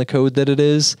region in the code that it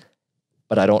is,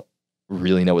 but I don't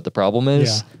really know what the problem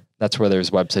is. Yeah. That's where there's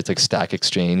websites like Stack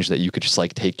Exchange that you could just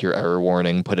like take your error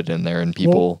warning, put it in there and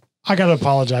people... I got to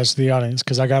apologize to the audience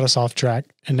because I got us off track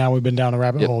and now we've been down a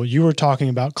rabbit hole. You were talking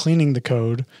about cleaning the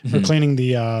code or cleaning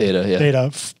the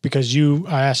data because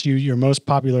I asked you your most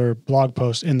popular blog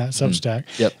post in that Substack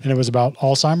and it was about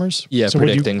Alzheimer's. Yeah, so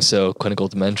predicting clinical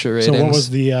dementia ratings. So what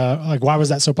was the, why was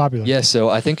that so popular? Yeah, so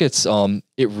I think it's,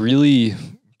 it really,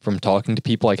 from talking to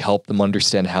people, like help them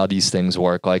understand how these things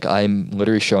work. Like I'm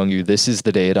literally showing you, this is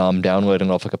the data I'm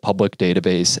downloading off like a public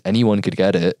database. Anyone could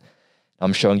get it.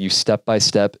 I'm showing you step by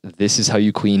step, this is how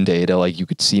you clean data. Like you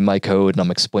could see my code and I'm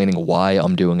explaining why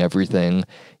I'm doing everything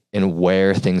and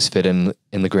where things fit in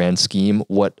the grand scheme.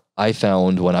 What I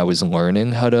found when I was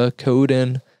learning how to code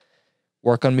and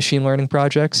work on machine learning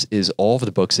projects is all of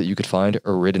the books that you could find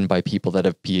are written by people that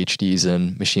have PhDs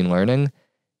in machine learning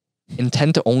and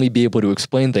tend to only be able to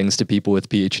explain things to people with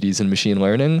PhDs in machine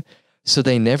learning. So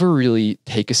they never really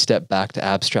take a step back to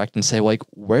abstract and say, like,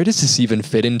 where does this even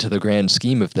fit into the grand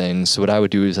scheme of things? So what I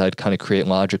would do is I'd kind of create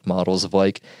logic models of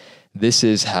like, this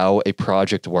is how a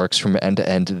project works from end to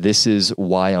end. This is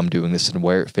why I'm doing this and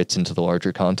where it fits into the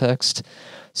larger context.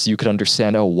 So you could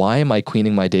understand, oh, why am I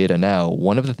cleaning my data now?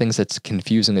 One of the things that's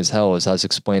confusing as hell is I was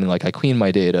explaining, like, I clean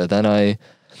my data, then I,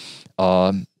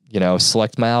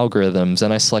 select my algorithms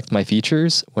and I select my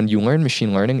features. When you learn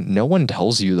machine learning, no one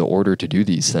tells you the order to do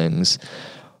these things.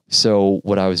 So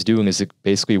what I was doing is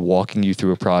basically walking you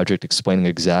through a project, explaining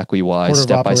exactly why, order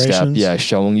step by step. Yeah,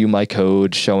 showing you my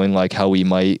code, showing like how we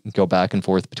might go back and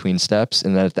forth between steps.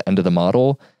 And then at the end of the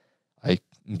model, I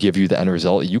give you the end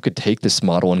result. You could take this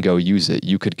model and go use it.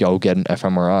 You could go get an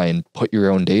fMRI and put your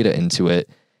own data into it,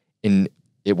 and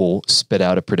it will spit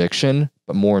out a prediction.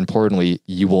 But more importantly,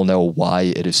 you will know why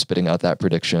it is spitting out that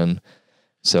prediction.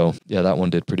 So yeah, that one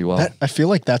did pretty well. I feel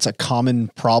like that's a common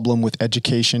problem with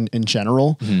education in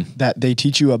general, that they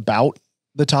teach you about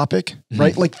the topic,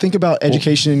 right? Like think about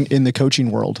education in the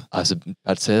coaching world. I'd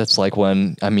say that's like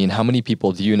when, how many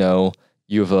people do you know,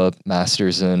 you have a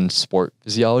master's in sport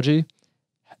physiology?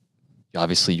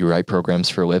 Obviously you write programs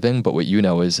for a living, but what you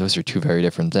know is those are two very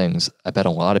different things. I bet a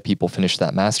lot of people finished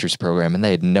that master's program and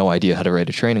they had no idea how to write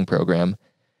a training program.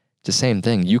 It's the same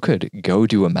thing. You could go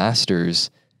do a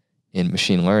master's in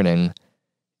machine learning,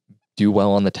 do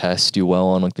well on the tests, do well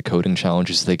on like the coding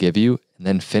challenges they give you, and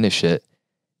then finish it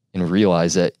and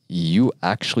realize that you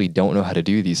actually don't know how to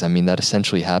do these. That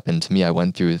essentially happened to me. I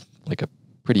went through like a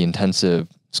pretty intensive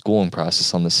schooling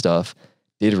process on this stuff,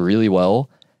 did really well,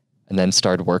 and then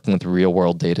started working with real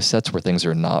world data sets where things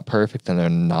are not perfect and they're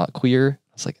not clear.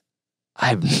 It's like, I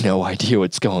have no idea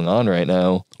what's going on right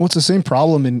now. Well, it's the same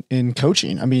problem in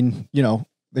coaching.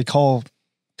 They call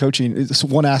coaching, it's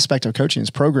one aspect of coaching is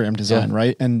program design,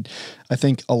 right? And I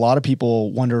think a lot of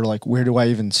people wonder, like, where do I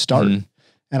even start? And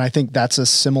I think that's a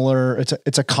similar,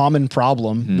 it's a common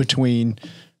problem between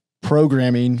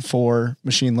programming for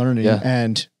machine learning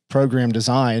and program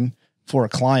design for a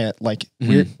client. Like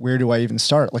where do I even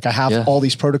start? Like I have all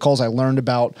these protocols I learned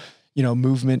about,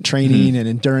 movement training and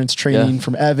endurance training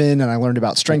from Evan. And I learned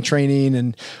about strength training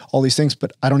and all these things,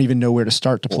 but I don't even know where to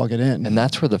start to plug it in. And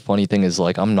that's where the funny thing is,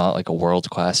 like, I'm not like a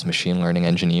world-class machine learning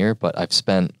engineer, but I've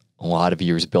spent a lot of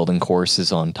years building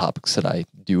courses on topics that I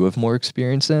do have more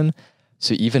experience in.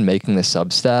 So even making the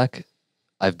Substack,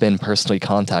 I've been personally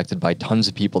contacted by tons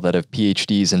of people that have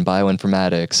PhDs in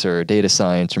bioinformatics or data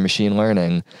science or machine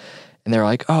learning. And they're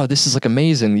like, oh, this is like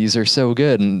amazing. These are so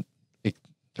good. And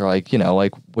they're like,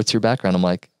 like, what's your background? I'm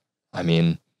like, I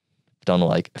mean, I've done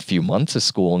like a few months of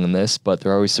schooling in this, but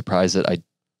they're always surprised that I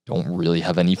don't really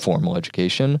have any formal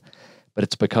education. But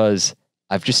it's because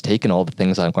I've just taken all the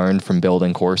things I learned from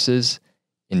building courses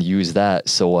and used that.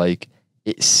 So like,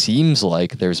 it seems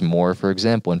like there's more, for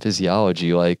example, in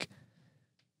physiology, like,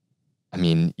 I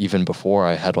mean, even before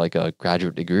I had like a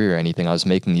graduate degree or anything, I was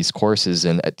making these courses,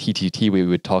 and at TTT, we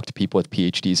would talk to people with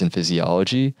PhDs in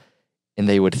physiology, and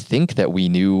they would think that we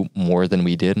knew more than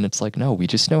we did. And it's like, no, we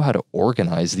just know how to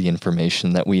organize the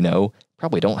information that we know.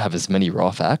 Probably don't have as many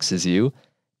raw facts as you,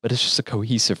 but it's just a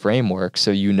cohesive framework.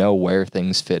 So you know where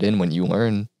things fit in when you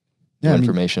learn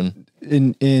information.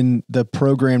 In the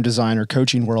program design or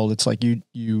coaching world, it's like you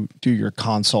do your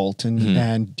consult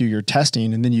and do your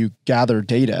testing, and then you gather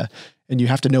data. And you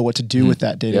have to know what to do with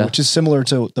that data, which is similar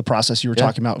to the process you were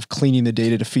talking about of cleaning the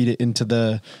data to feed it into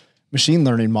the machine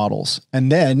learning models.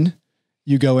 And then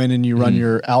you go in and you run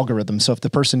your algorithm. So if the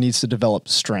person needs to develop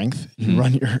strength, you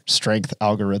run your strength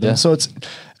algorithm. Yeah. So it's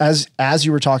as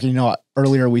you were talking,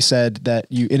 earlier we said that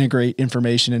you integrate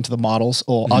information into the models.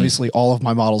 Well, obviously all of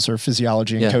my models are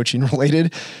physiology and coaching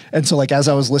related. And so like, as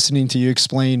I was listening to you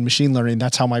explain machine learning,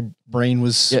 that's how my brain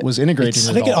was integrating.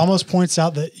 I think it almost points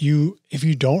out that if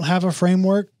you don't have a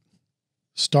framework,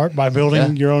 start by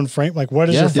building your own frame. Like, what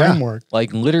is your framework?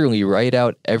 Like literally write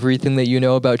out everything that you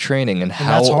know about training and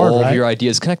how hard, all of your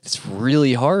ideas connect. It's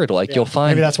really hard. Like you'll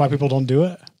find. Maybe that's why people don't do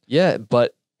it. Yeah.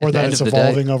 But or that it's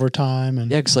evolving over time. And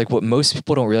because like what most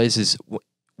people don't realize is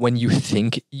when you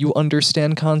think you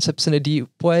understand concepts in a deep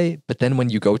way, but then when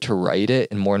you go to write it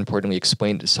and more importantly,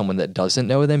 explain it to someone that doesn't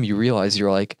know them, you realize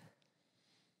you're like,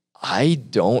 I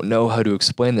don't know how to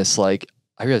explain this. Like,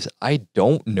 I realized I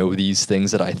don't know these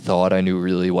things that I thought I knew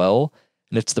really well.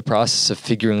 And it's the process of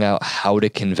figuring out how to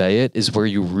convey it is where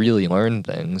you really learn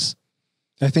things.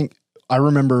 I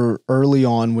remember early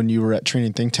on when you were at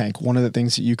Training Think Tank, one of the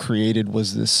things that you created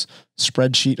was this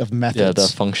spreadsheet of methods. Yeah, the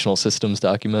functional systems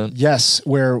document. Yes,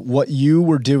 where what you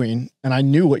were doing, and I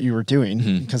knew what you were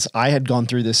doing because I had gone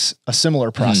through a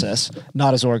similar process,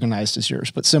 not as organized as yours,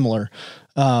 but similar.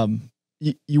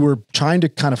 You were trying to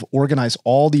kind of organize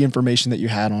all the information that you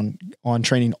had on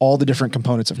training, all the different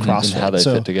components of CrossFit. And how they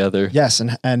fit together. Yes,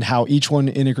 and how each one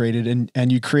integrated.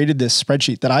 And you created this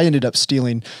spreadsheet that I ended up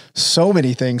stealing so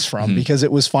many things from because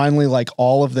it was finally like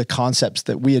all of the concepts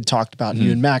that we had talked about, and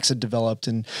you and Max had developed,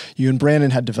 and you and Brandon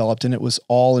had developed, and it was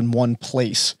all in one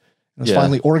place. It was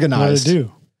finally organized. What did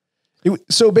it do?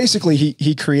 So basically,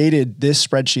 he created this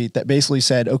spreadsheet that basically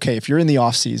said, okay, if you're in the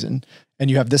off season and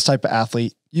you have this type of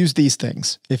athlete, use these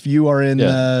things. If you are in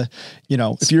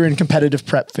if you're in competitive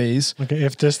prep phase. Okay,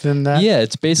 if this, then that. Yeah,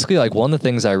 it's basically like one of the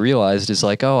things I realized is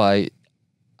like, I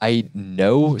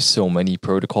know so many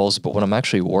protocols, but when I'm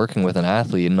actually working with an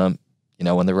athlete and I'm,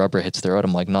 when the rubber hits the road,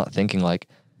 I'm like not thinking like,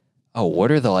 oh,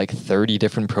 what are the like 30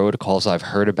 different protocols I've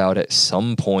heard about at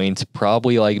some point,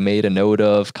 probably like made a note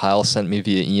of, Kyle sent me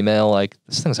via email. Like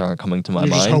these things aren't coming to my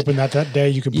mind. You're just hoping that day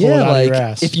you could pull it out of your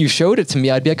ass. If you showed it to me,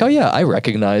 I'd be like, oh yeah, I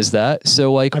recognize that.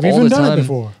 So like I've all even the done time, it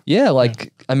before. Yeah,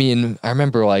 like, I mean, I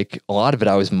remember like a lot of it,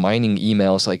 I was mining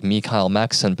emails like me, Kyle,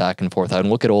 Max sent back and forth. I'd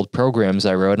look at old programs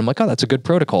I wrote. And I'm like, oh, that's a good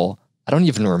protocol. I don't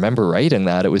even remember writing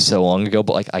that. It was so long ago,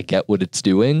 but like I get what it's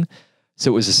doing. So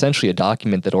it was essentially a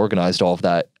document that organized all of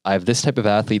that. I have this type of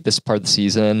athlete, this part of the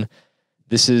season.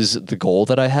 This is the goal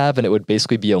that I have. And it would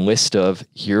basically be a list of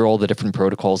here are all the different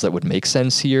protocols that would make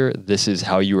sense here. This is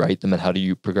how you write them and how do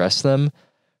you progress them.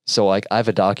 So like I have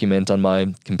a document on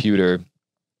my computer.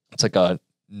 It's like a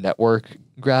network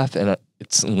graph and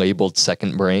it's labeled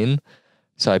second brain.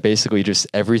 So I basically just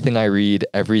everything I read,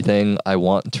 everything I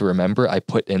want to remember, I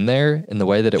put in there in the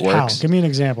way that it works. Give me an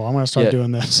example. I'm going to start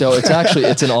doing this. So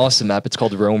it's an awesome app. It's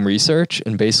called Roam Research.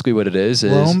 And basically what it is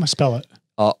Roam, spell it.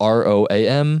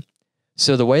 ROAM.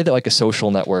 So the way that like a social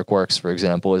network works, for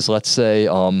example, is let's say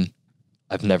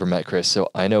I've never met Chris. So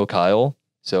I know Kyle.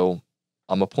 So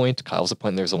I'm a point, Kyle's a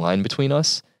point. There's a line between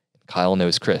us. Kyle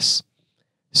knows Chris.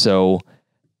 So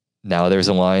now there's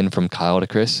a line from Kyle to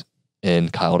Chris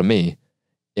and Kyle to me.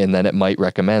 And then it might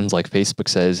recommend, like Facebook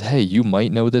says, hey, you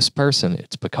might know this person.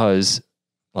 It's because,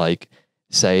 like,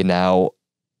 say now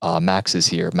Max is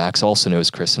here. Max also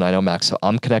knows Chris, and I know Max. So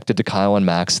I'm connected to Kyle and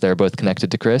Max. They're both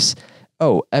connected to Chris.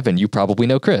 Oh, Evan, you probably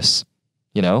know Chris.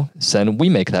 So then we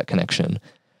make that connection.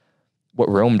 What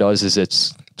Roam does is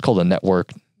it's called a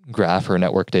network graph or a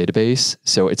network database.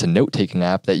 So it's a note-taking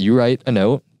app that you write a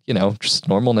note, just a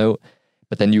normal note,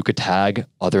 but then you could tag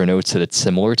other notes that it's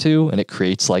similar to, and it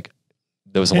creates like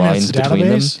those lines between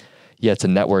them. Yeah, it's a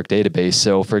network database.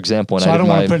 So for example, when I don't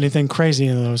want to put anything crazy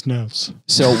in those notes.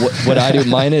 So what I do,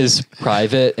 mine is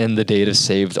private and the data's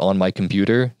saved on my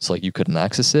computer. So like you couldn't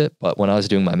access it. But when I was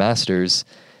doing my master's,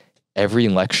 every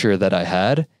lecture that I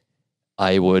had,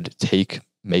 I would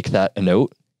make that a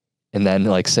note. And then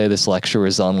like say this lecture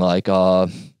was on like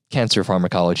cancer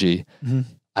pharmacology. Mm-hmm.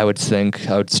 I would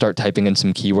start typing in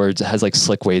some keywords. It has like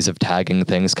slick ways of tagging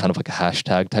things, kind of like a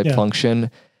hashtag type function.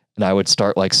 And I would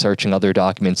start like searching other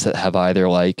documents that have either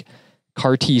like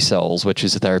CAR T cells, which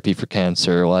is a therapy for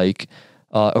cancer, like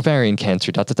ovarian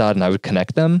cancer, and I would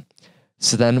connect them.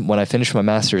 So then when I finished my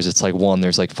master's, it's like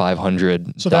there's like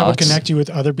 500 So that would connect you with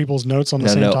other people's notes on the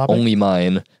same topic?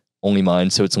 Only mine.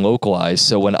 So it's localized.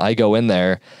 So when I go in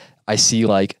there, I see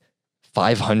like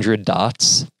 500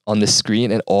 dots on the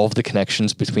screen and all of the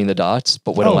connections between the dots.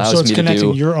 But what allows me to do... So it's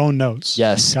connecting your own notes.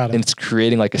 Yes. Got it. And it's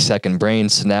creating like a second brain.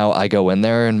 So now I go in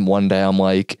there and one day I'm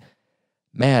like,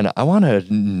 man, I want to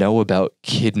know about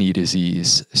kidney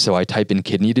disease. So I type in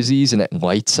kidney disease and it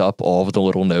lights up all of the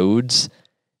little nodes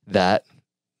that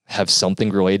have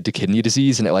something related to kidney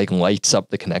disease, and it like lights up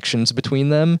the connections between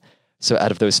them. So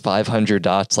out of those 500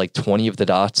 dots, like 20 of the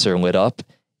dots are lit up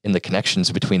and the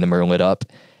connections between them are lit up.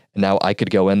 And now I could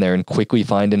go in there and quickly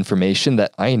find information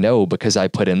that I know because I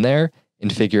put in there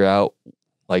and figure out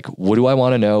like, what do I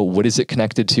want to know? What is it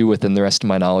connected to within the rest of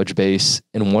my knowledge base?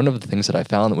 And one of the things that I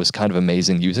found that was kind of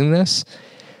amazing using this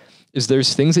is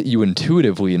there's things that you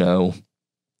intuitively know,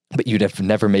 but you'd have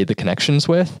never made the connections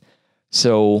with.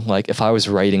 So like if I was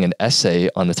writing an essay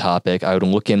on the topic, I would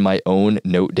look in my own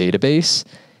note database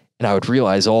and I would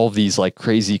realize all of these like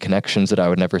crazy connections that I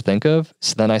would never think of.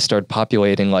 So then I started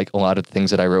populating like a lot of the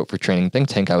things that I wrote for Training Think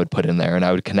Tank, I would put in there, and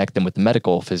I would connect them with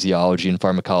medical physiology and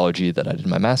pharmacology that I did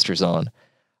my master's on.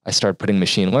 I started putting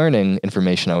machine learning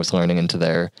information I was learning into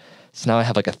there. So now I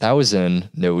have like 1,000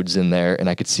 nodes in there and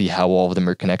I could see how all of them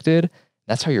are connected.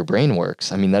 That's how your brain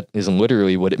works. I mean, that is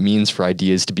literally what it means for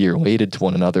ideas to be related to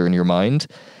one another in your mind,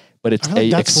 but it's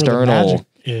a external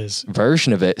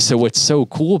version of it. So what's so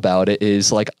cool about it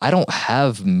is like, I don't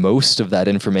have most of that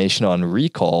information on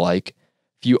recall. Like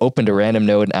if you opened a random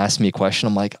node and asked me a question,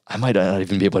 I'm like, I might not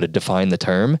even be able to define the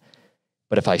term,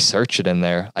 but if I search it in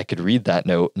there, I could read that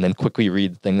note and then quickly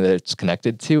read the thing that it's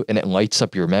connected to, and it lights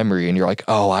up your memory and you're like,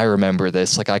 oh, I remember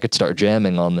this. Like I could start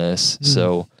jamming on this.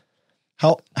 So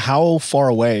how far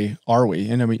away are we?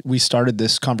 And we started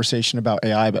this conversation about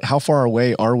AI, but how far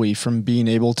away are we from being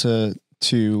able to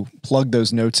plug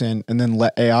those notes in and then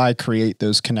let AI create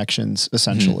those connections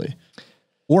essentially,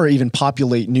 or even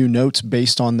populate new notes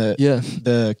based on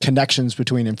the connections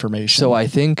between information? So I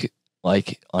think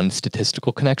like on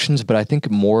statistical connections, but I think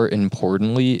more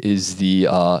importantly is the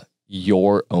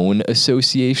your own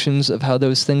associations of how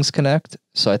those things connect.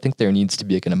 So I think there needs to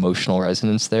be like an emotional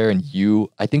resonance there. And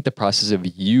I think the process of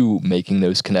you making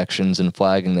those connections and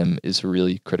flagging them is a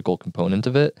really critical component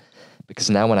of it. Because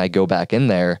now when I go back in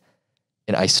there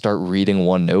and I start reading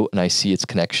one note and I see its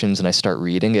connections and I start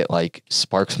reading it, like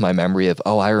sparks my memory of,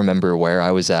 oh, I remember where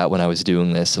I was at when I was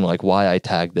doing this and like why I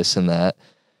tagged this and that.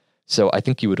 So I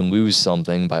think you would lose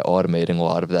something by automating a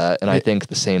lot of that. And I think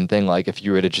the same thing, like if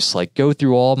you were to just like go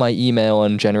through all my email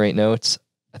and generate notes,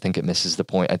 I think it misses the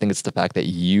point. I think it's the fact that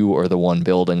you are the one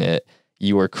building it.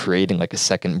 You are creating like a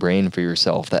second brain for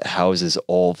yourself that houses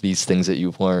all of these things that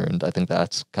you've learned. I think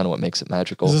that's kind of what makes it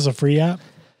magical. Is this a free app?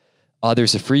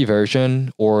 There's a free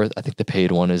version, or I think the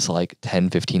paid one is like $10,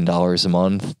 $15 a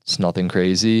month. It's nothing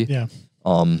crazy. Yeah.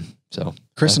 So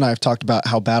Chris and I have talked about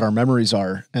how bad our memories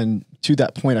are. And to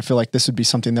that point, I feel like this would be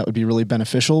something that would be really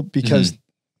beneficial because,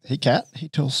 hey, Kat, hey,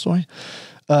 Tolstoy.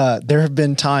 There have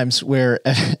been times where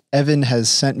Evan has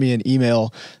sent me an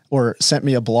email or sent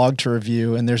me a blog to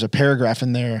review, and there's a paragraph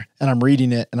in there and I'm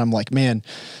reading it and I'm like, man,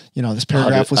 this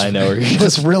paragraph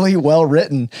was really well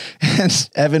written. And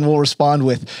Evan will respond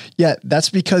with, yeah, that's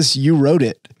because you wrote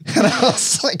it. And I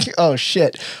was like, oh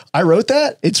shit, I wrote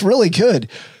that? It's really good.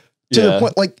 To the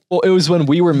point, like, well, it was when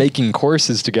we were making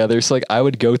courses together. So like I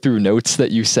would go through notes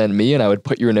that you sent me and I would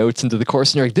put your notes into the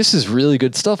course and you're like, this is really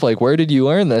good stuff. Like, where did you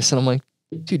learn this? And I'm like,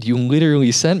 dude, you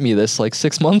literally sent me this like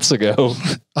 6 months ago.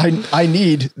 I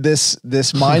need this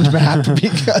mind map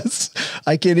because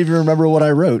I can't even remember what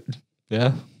I wrote.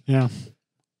 Yeah. Yeah.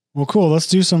 Well, cool. Let's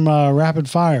do some rapid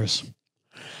fires.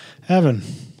 Evan,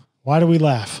 why do we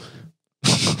laugh?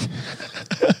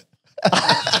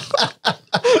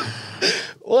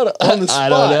 What on the spot? I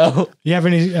don't know. You have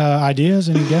any ideas,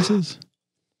 any guesses?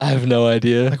 I have no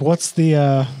idea. Like what's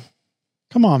the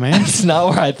Come on, man. That's not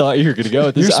where I thought you were going to go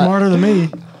with this. You're smarter than me.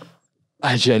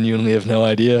 I genuinely have no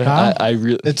idea. Huh? I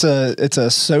really. It's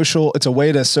a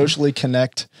way to socially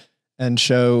connect and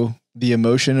show the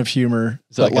emotion of humor.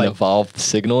 It's like an evolved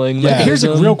signaling. Yeah. Here's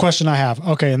a real question I have.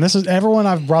 Okay. And this is everyone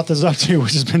I've brought this up to,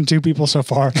 which has been 2 people so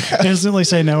far, instantly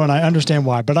say no. And I understand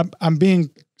why, but I'm being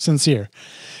sincere.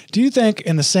 Do you think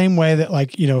in the same way that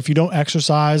like, if you don't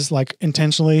exercise like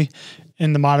intentionally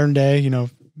in the modern day,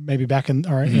 maybe back in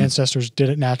our ancestors did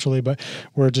it naturally, but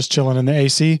we're just chilling in the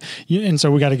AC. And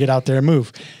so we got to get out there and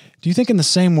move. Do you think in the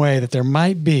same way that there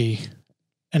might be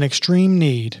an extreme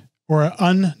need or an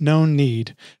unknown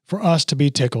need for us to be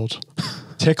tickled?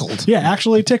 Tickled. Yeah,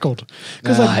 actually tickled.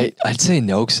 Because I'd say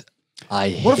no, 'cause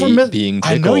I what hate being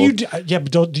tickled. I know you do. Yeah,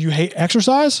 but do you hate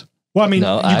exercise? Well, I mean,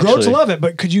 No, you grow to actually- love it,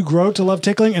 but could you grow to love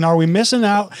tickling? And are we missing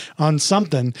out on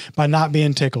something by not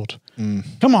being tickled?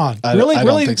 Come on. I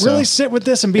don't think so. Really sit with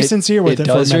this and be sincere with it. It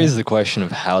does raise the question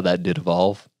of how that did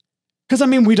evolve. Because I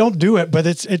mean, we don't do it, but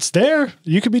it's there.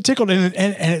 You could be tickled and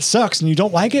it sucks and you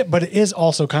don't like it, but it is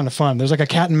also kind of fun. There's like a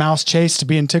cat and mouse chase to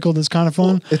being tickled is kind of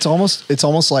fun. It's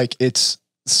almost like it's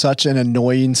such an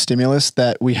annoying stimulus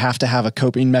that we have to have a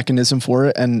coping mechanism for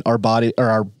it, and our body or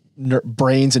our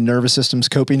brains and nervous system's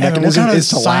coping mechanism is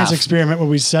to science laugh. experiment where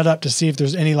we set up to see if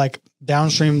there's any like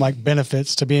downstream like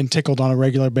benefits to being tickled on a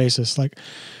regular basis. Like,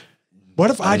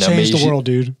 what if I changed the world,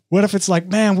 dude? What if it's like,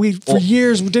 man, for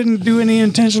years we didn't do any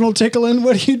intentional tickling.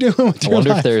 What are you doing with your life? I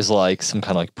wonder if there's like some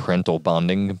kind of like parental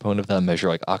bonding component of that measure,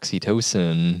 like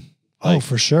oxytocin. Like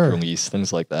for sure. Release,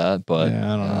 things like that. But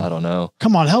I don't know.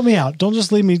 Come on, help me out. Don't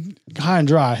just leave me high and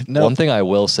dry. Nope. One thing I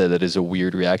will say that is a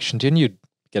weird reaction to you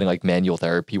getting like manual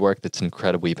therapy work that's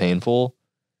incredibly painful.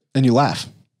 And you laugh.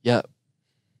 Yeah.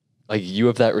 Like you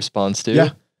have that response too. Yeah.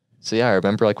 So yeah, I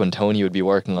remember like when Tony would be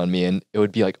working on me and it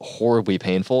would be like horribly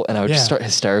painful and I would just start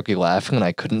hysterically laughing and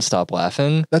I couldn't stop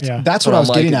laughing. That's what I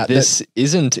was getting at. This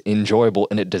isn't enjoyable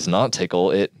and it does not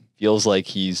tickle. It feels like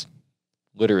he's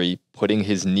literally putting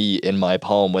his knee in my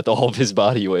palm with all of his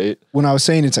body weight. When I was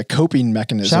saying it's a coping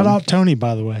mechanism. Shout out Tony,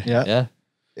 by the way. Yeah. Yeah.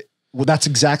 Well, that's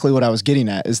exactly what I was getting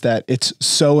at, is that it's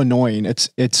so annoying.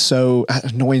 It's so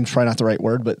annoying, probably not the right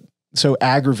word, but so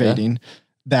aggravating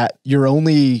that your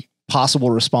only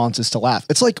possible response is to laugh.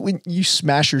 It's like when you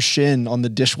smash your shin on the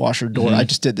dishwasher door. I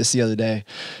just did this the other day,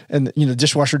 and the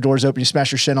dishwasher door's open. You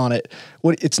smash your shin on it.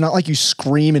 It's not like you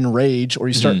scream in rage or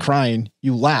you start crying.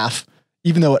 You laugh,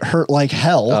 even though it hurt like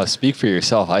hell. Oh, speak for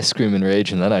yourself. I scream in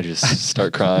rage and then I just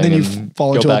start crying. Then you and fall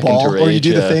go into a back ball, rage, or you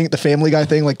do the Family Guy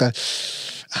thing, like the.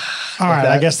 All right,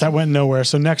 I guess that went nowhere.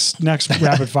 So next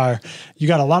rapid fire. You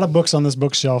got a lot of books on this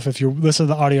bookshelf. If you listen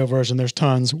to the audio version, there's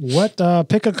tons. What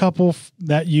pick a couple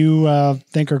that you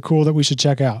think are cool that we should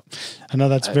check out? I know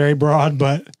that's very broad,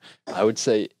 but I would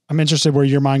say I'm interested where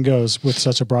your mind goes with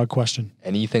such a broad question.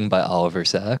 anything by Oliver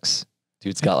Sacks.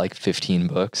 Dude's got like 15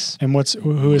 books. And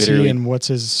who is he and what's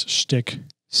his shtick?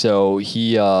 So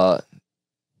he died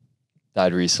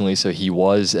recently. So he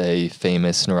was a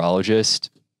famous neurologist.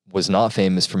 Was not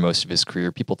famous for most of his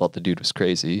career. People thought the dude was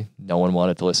crazy. No one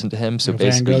wanted to listen to him. So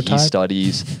basically he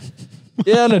studies,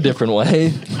 in a different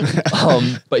way.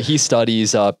 But he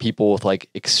studies people with like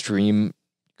extreme, you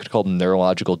could call them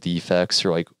neurological defects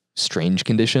or like strange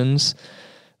conditions,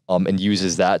 and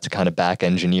uses that to kind of back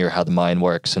engineer how the mind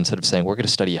works. So instead of saying, we're going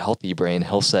to study a healthy brain,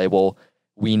 he'll say, well,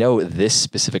 we know this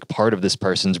specific part of this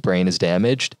person's brain is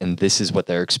damaged and this is what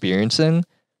they're experiencing.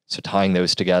 So tying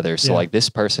those together. So like this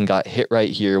person got hit right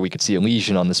here. We could see a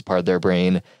lesion on this part of their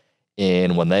brain.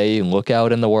 And when they look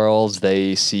out in the world,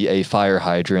 they see a fire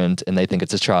hydrant and they think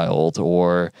it's a child,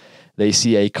 or they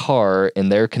see a car and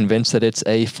they're convinced that it's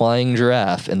a flying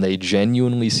giraffe, and they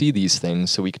genuinely see these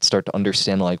things. So we could start to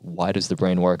understand like, why does the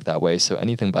brain work that way? So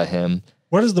anything by him.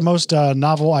 What is the most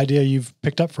novel idea you've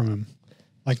picked up from him?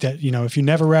 Like that, if you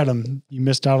never read him, you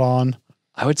missed out on.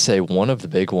 I would say one of the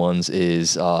big ones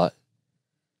is,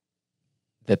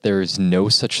 that there is no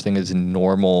such thing as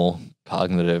normal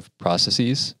cognitive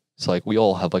processes. So like we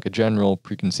all have like a general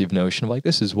preconceived notion of like,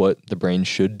 this is what the brain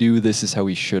should do. This is how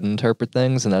we should interpret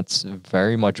things. And that's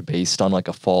very much based on like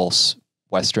a false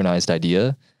westernized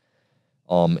idea.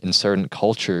 In certain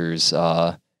cultures,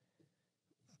 for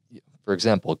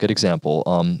example, a good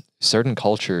example, certain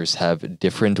cultures have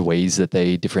different ways that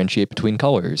they differentiate between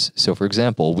colors. So for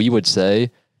example, we would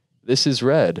say, this is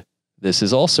red. This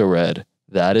is also red.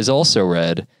 That is also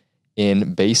red.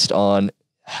 And based on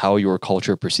how your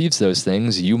culture perceives those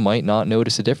things, you might not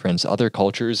notice a difference. Other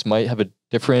cultures might have a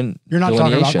different You're not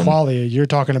delineation. talking about quality. You're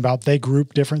talking about they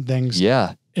group different things.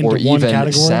 Yeah. Into Or one even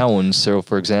category? sounds. So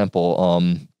for example,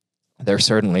 there are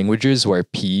certain languages where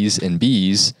P's and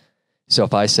B's. So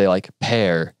if I say like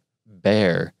pear,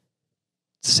 bear,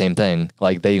 it's the same thing.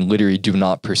 Like they literally do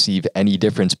not perceive any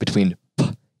difference between p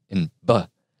and b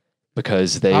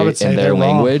because they, in their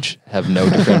language, have no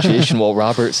differentiation. Well,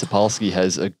 Robert Sapolsky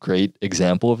has a great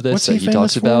example of this. What's that he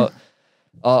talks about.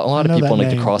 A lot of people in like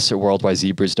the CrossFit world, why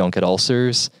zebras don't get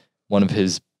ulcers. One of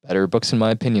his better books, in my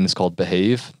opinion, is called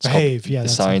Behave. It's called The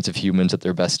Science of Humans at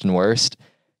Their Best and Worst.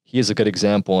 He is a good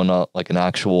example in like an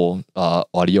actual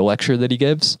audio lecture that he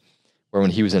gives, where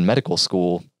when he was in medical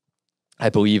school, I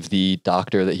believe the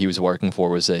doctor that he was working for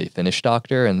was a Finnish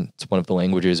doctor, and it's one of the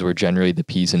languages where generally the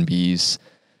P's and B's,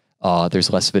 there's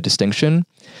less of a distinction.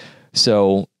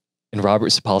 So in Robert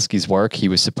Sapolsky's work, he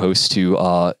was supposed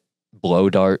to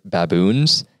blow dart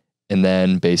baboons and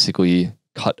then basically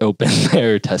cut open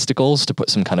their testicles to put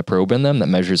some kind of probe in them that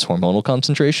measures hormonal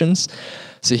concentrations.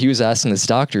 So he was asking this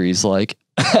doctor, he's like,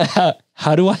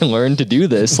 how do I learn to do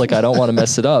this? Like, I don't want to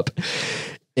mess it up.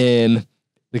 And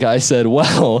the guy said,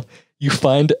 well, you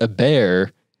find a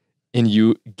bear and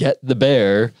you get the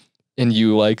bear and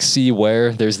you like see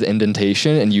where there's the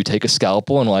indentation and you take a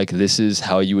scalpel and like, this is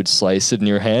how you would slice it in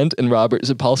your hand. And Robert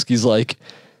Sapolsky's like,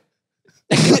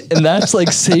 and that's like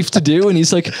safe to do. And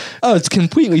he's like, oh, it's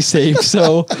completely safe.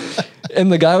 So, and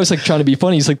the guy was like trying to be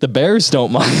funny. He's like, the bears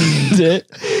don't mind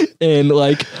it. And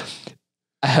like,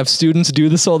 I have students do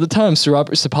this all the time. So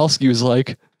Robert Sapolsky was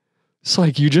like, it's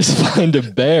like you just find a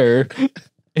bear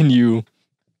and you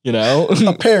know,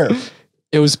 a pear.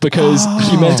 It was because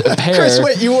he meant a pear. Chris,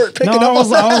 wait, you weren't picking up. I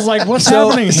was like, what's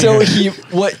happening here?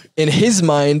 So in his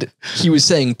mind, he was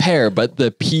saying pear, but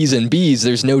the P's and B's,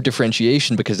 there's no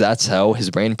differentiation because that's how his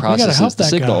brain processes the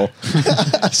signal.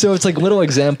 So it's like little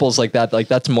examples like that. Like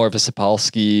that's more of a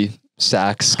Sapolsky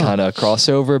Sachs kind of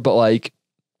crossover, but like,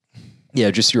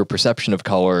 yeah, just your perception of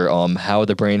color, how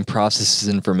the brain processes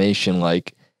information,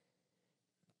 like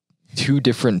two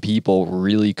different people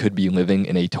really could be living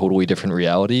in a totally different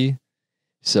reality.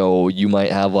 So you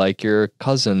might have like your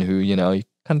cousin who, you know, you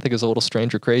kind of think is a little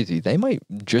strange or crazy. They might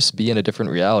just be in a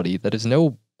different reality that is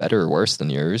no better or worse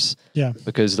than yours. Yeah.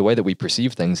 Because the way that we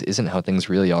perceive things isn't how things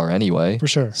really are anyway. For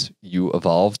sure. You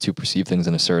evolve to perceive things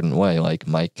in a certain way. Like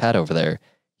my cat over there,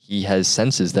 he has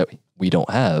senses that we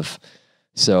don't have.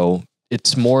 So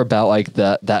it's more about like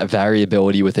that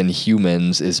variability within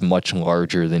humans is much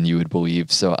larger than you would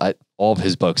believe. So all of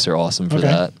his books are awesome for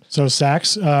that. So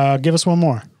Sachs, give us one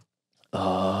more.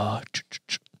 I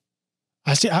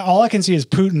see. All I can see is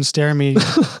Putin staring me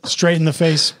straight in the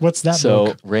face. What's that book?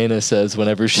 So Raina says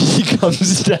whenever she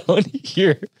comes down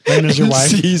here, Raina's your wife,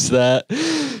 sees that,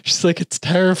 she's like, it's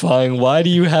terrifying. Why do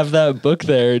you have that book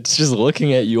there? It's just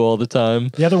looking at you all the time.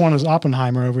 The other one is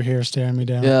Oppenheimer over here staring me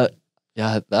down.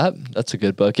 Yeah, that's a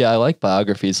good book. Yeah, I like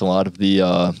biographies. A lot of the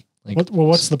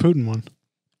what's the Putin one?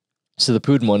 So the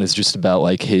Putin one is just about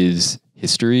like his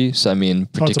history. So I mean,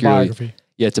 particularly, it's a biography.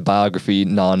 Yeah, it's a biography,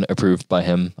 non-approved by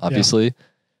him, obviously.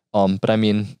 Yeah. But I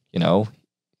mean, you know,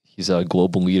 he's a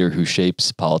global leader who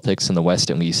shapes politics in the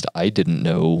West. At least I didn't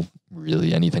know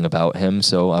really anything about him,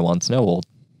 so I want to know. Well,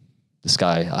 this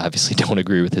guy, I obviously don't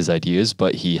agree with his ideas,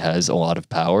 but he has a lot of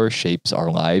power, shapes our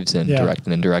lives in direct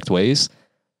and indirect ways.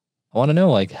 I want to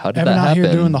know, like, how did that happen? Out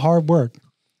here doing the hard work.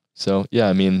 So, yeah,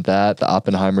 I mean, the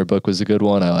Oppenheimer book was a good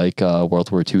one. I like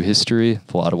World War II history,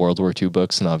 a lot of World War II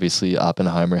books, and obviously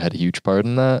Oppenheimer had a huge part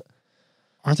in that.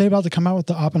 Aren't they about to come out with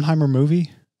the Oppenheimer movie?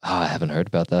 Oh, I haven't heard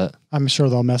about that. I'm sure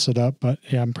they'll mess it up, but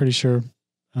yeah, I'm pretty sure.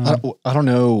 I don't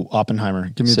know Oppenheimer.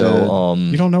 Give me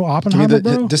you don't know Oppenheimer,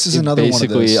 bro? This is another one of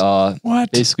those. What?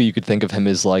 Basically, you could think of him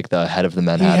as like the head of the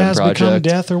Manhattan he has Project. Become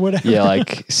death or whatever. Yeah,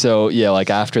 like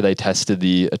after they tested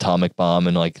the atomic bomb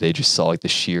and like they just saw like the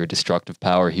sheer destructive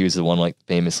power, he was the one like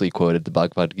famously quoted the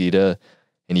Bhagavad Gita,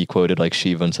 and he quoted like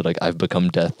Shiva and said like, "I've become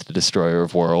death, the destroyer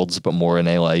of worlds," but more in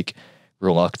a like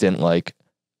reluctant like,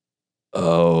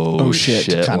 oh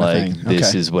shit like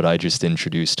this is what I just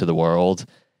introduced to the world.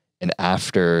 And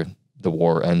after the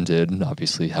war ended,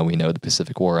 obviously how we know the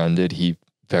Pacific War ended, he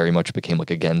very much became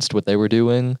like against what they were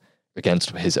doing,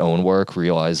 against his own work,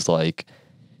 realized like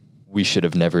we should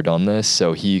have never done this.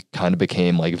 So he kind of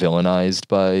became like villainized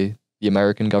by the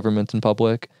American government and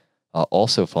public.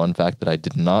 Also, fun fact that I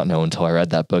did not know until I read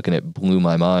that book and it blew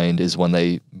my mind is when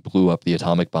they blew up the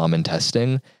atomic bomb in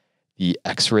testing, the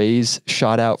X-rays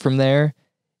shot out from there.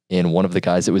 And one of the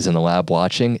guys that was in the lab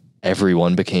watching,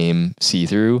 everyone became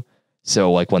see-through.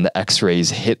 So like when the X-rays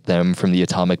hit them from the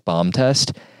atomic bomb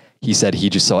test, he said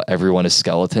he just saw everyone as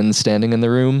skeletons standing in the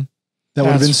room. That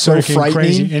would have been so frightening.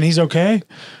 Crazy. And he's okay?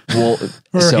 Well,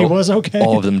 he was okay?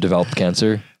 All of them developed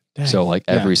cancer. Dang. So like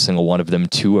every single one of them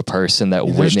to a person that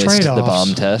witnessed the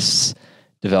bomb tests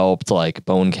developed like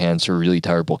bone cancer, really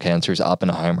terrible cancers.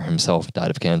 Oppenheimer himself died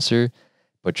of cancer.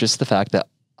 but just the fact that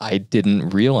I didn't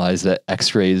realize that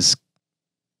x-rays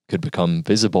could become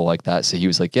visible like that. So he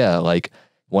was like, yeah, like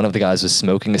one of the guys was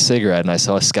smoking a cigarette and I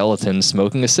saw a skeleton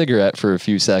smoking a cigarette for a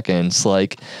few seconds.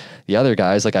 Like the other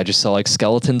guys, like I just saw like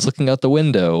skeletons looking out the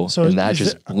window, So and that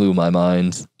just blew my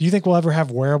mind. Do you think we'll ever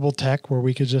have wearable tech where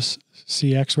we could just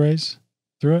see x-rays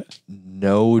through it?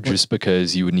 No, just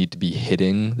because you would need to be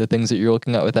hitting the things that you're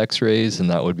looking at with x-rays, and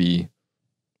that would be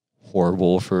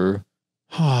horrible for...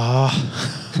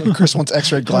 Chris wants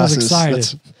x-ray glasses.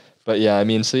 Excited. But yeah, I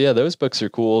mean, so yeah, those books are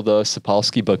cool. The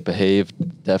Sapolsky book, Behave,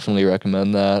 definitely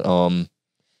recommend that. All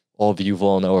of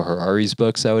Yuval Noah Harari's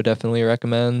books, I would definitely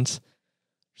recommend.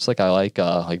 Just like I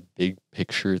like big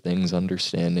picture things,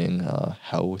 understanding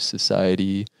how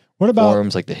society What about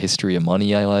forms, like the history of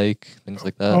money. I like things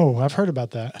like that. Oh, I've heard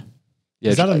about that.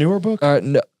 Yeah, Is that a newer book?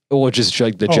 No, well, just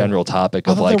like the general topic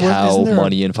of like how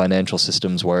money and financial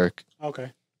systems work.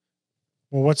 Okay.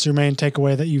 Well, what's your main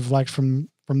takeaway that you've liked from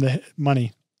the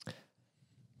money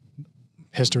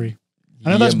history?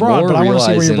 I know that's broad, but I want to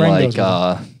see where your brain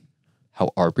goes.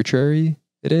 How arbitrary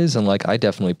it is, and like I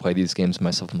definitely play these games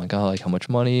myself. I'm like, oh, like how much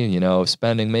money,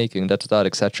 spending, making,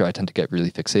 etc. I tend to get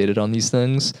really fixated on these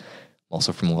things. I'm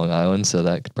also from Long Island, so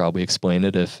that could probably explain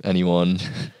it if anyone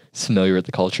is familiar with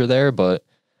the culture there. But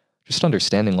just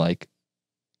understanding like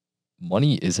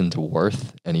money isn't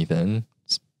worth anything.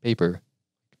 It's paper.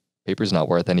 Paper's not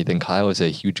worth anything. Kyle has a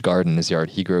huge garden in his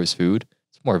yard. He grows food.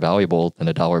 It's more valuable than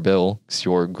 $1 bill because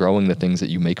you're growing the things that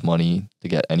you make money to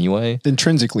get anyway.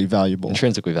 Intrinsically valuable.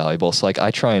 So like I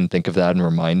try and think of that and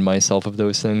remind myself of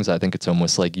those things. I think it's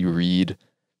almost like you read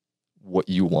what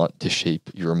you want to shape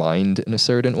your mind in a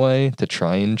certain way to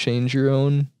try and change your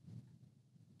own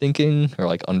thinking or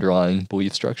like underlying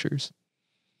belief structures.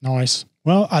 Nice.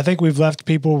 Well, I think we've left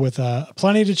people with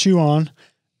plenty to chew on.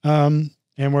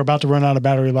 And we're about to run out of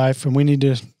battery life and we need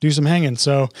to do some hanging.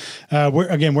 So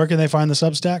where can they find the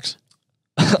substacks?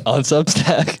 On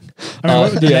Substack.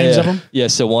 The names of them? Yeah,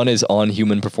 so one is on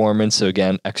human performance. So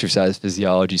again, exercise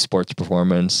physiology, sports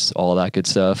performance, all that good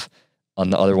stuff. On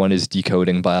the other one is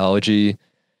decoding biology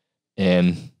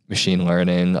and machine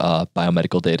learning,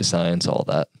 biomedical data science, all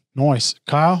that. Nice.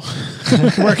 Kyle,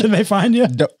 where can they find you?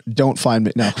 Don't find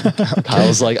me. No.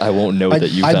 Kyle's like, I won't know that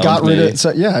you found me. I got rid of it.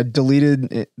 So yeah, I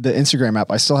deleted the Instagram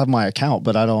app. I still have my account,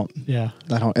 but I don't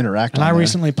interact. And I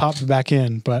recently popped back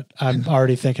in, but I'm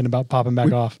already thinking about popping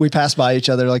back off. We pass by each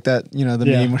other like that, the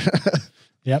meme.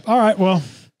 Yep. All right. Well,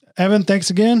 Evan, thanks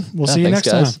again. We'll see you next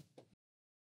time.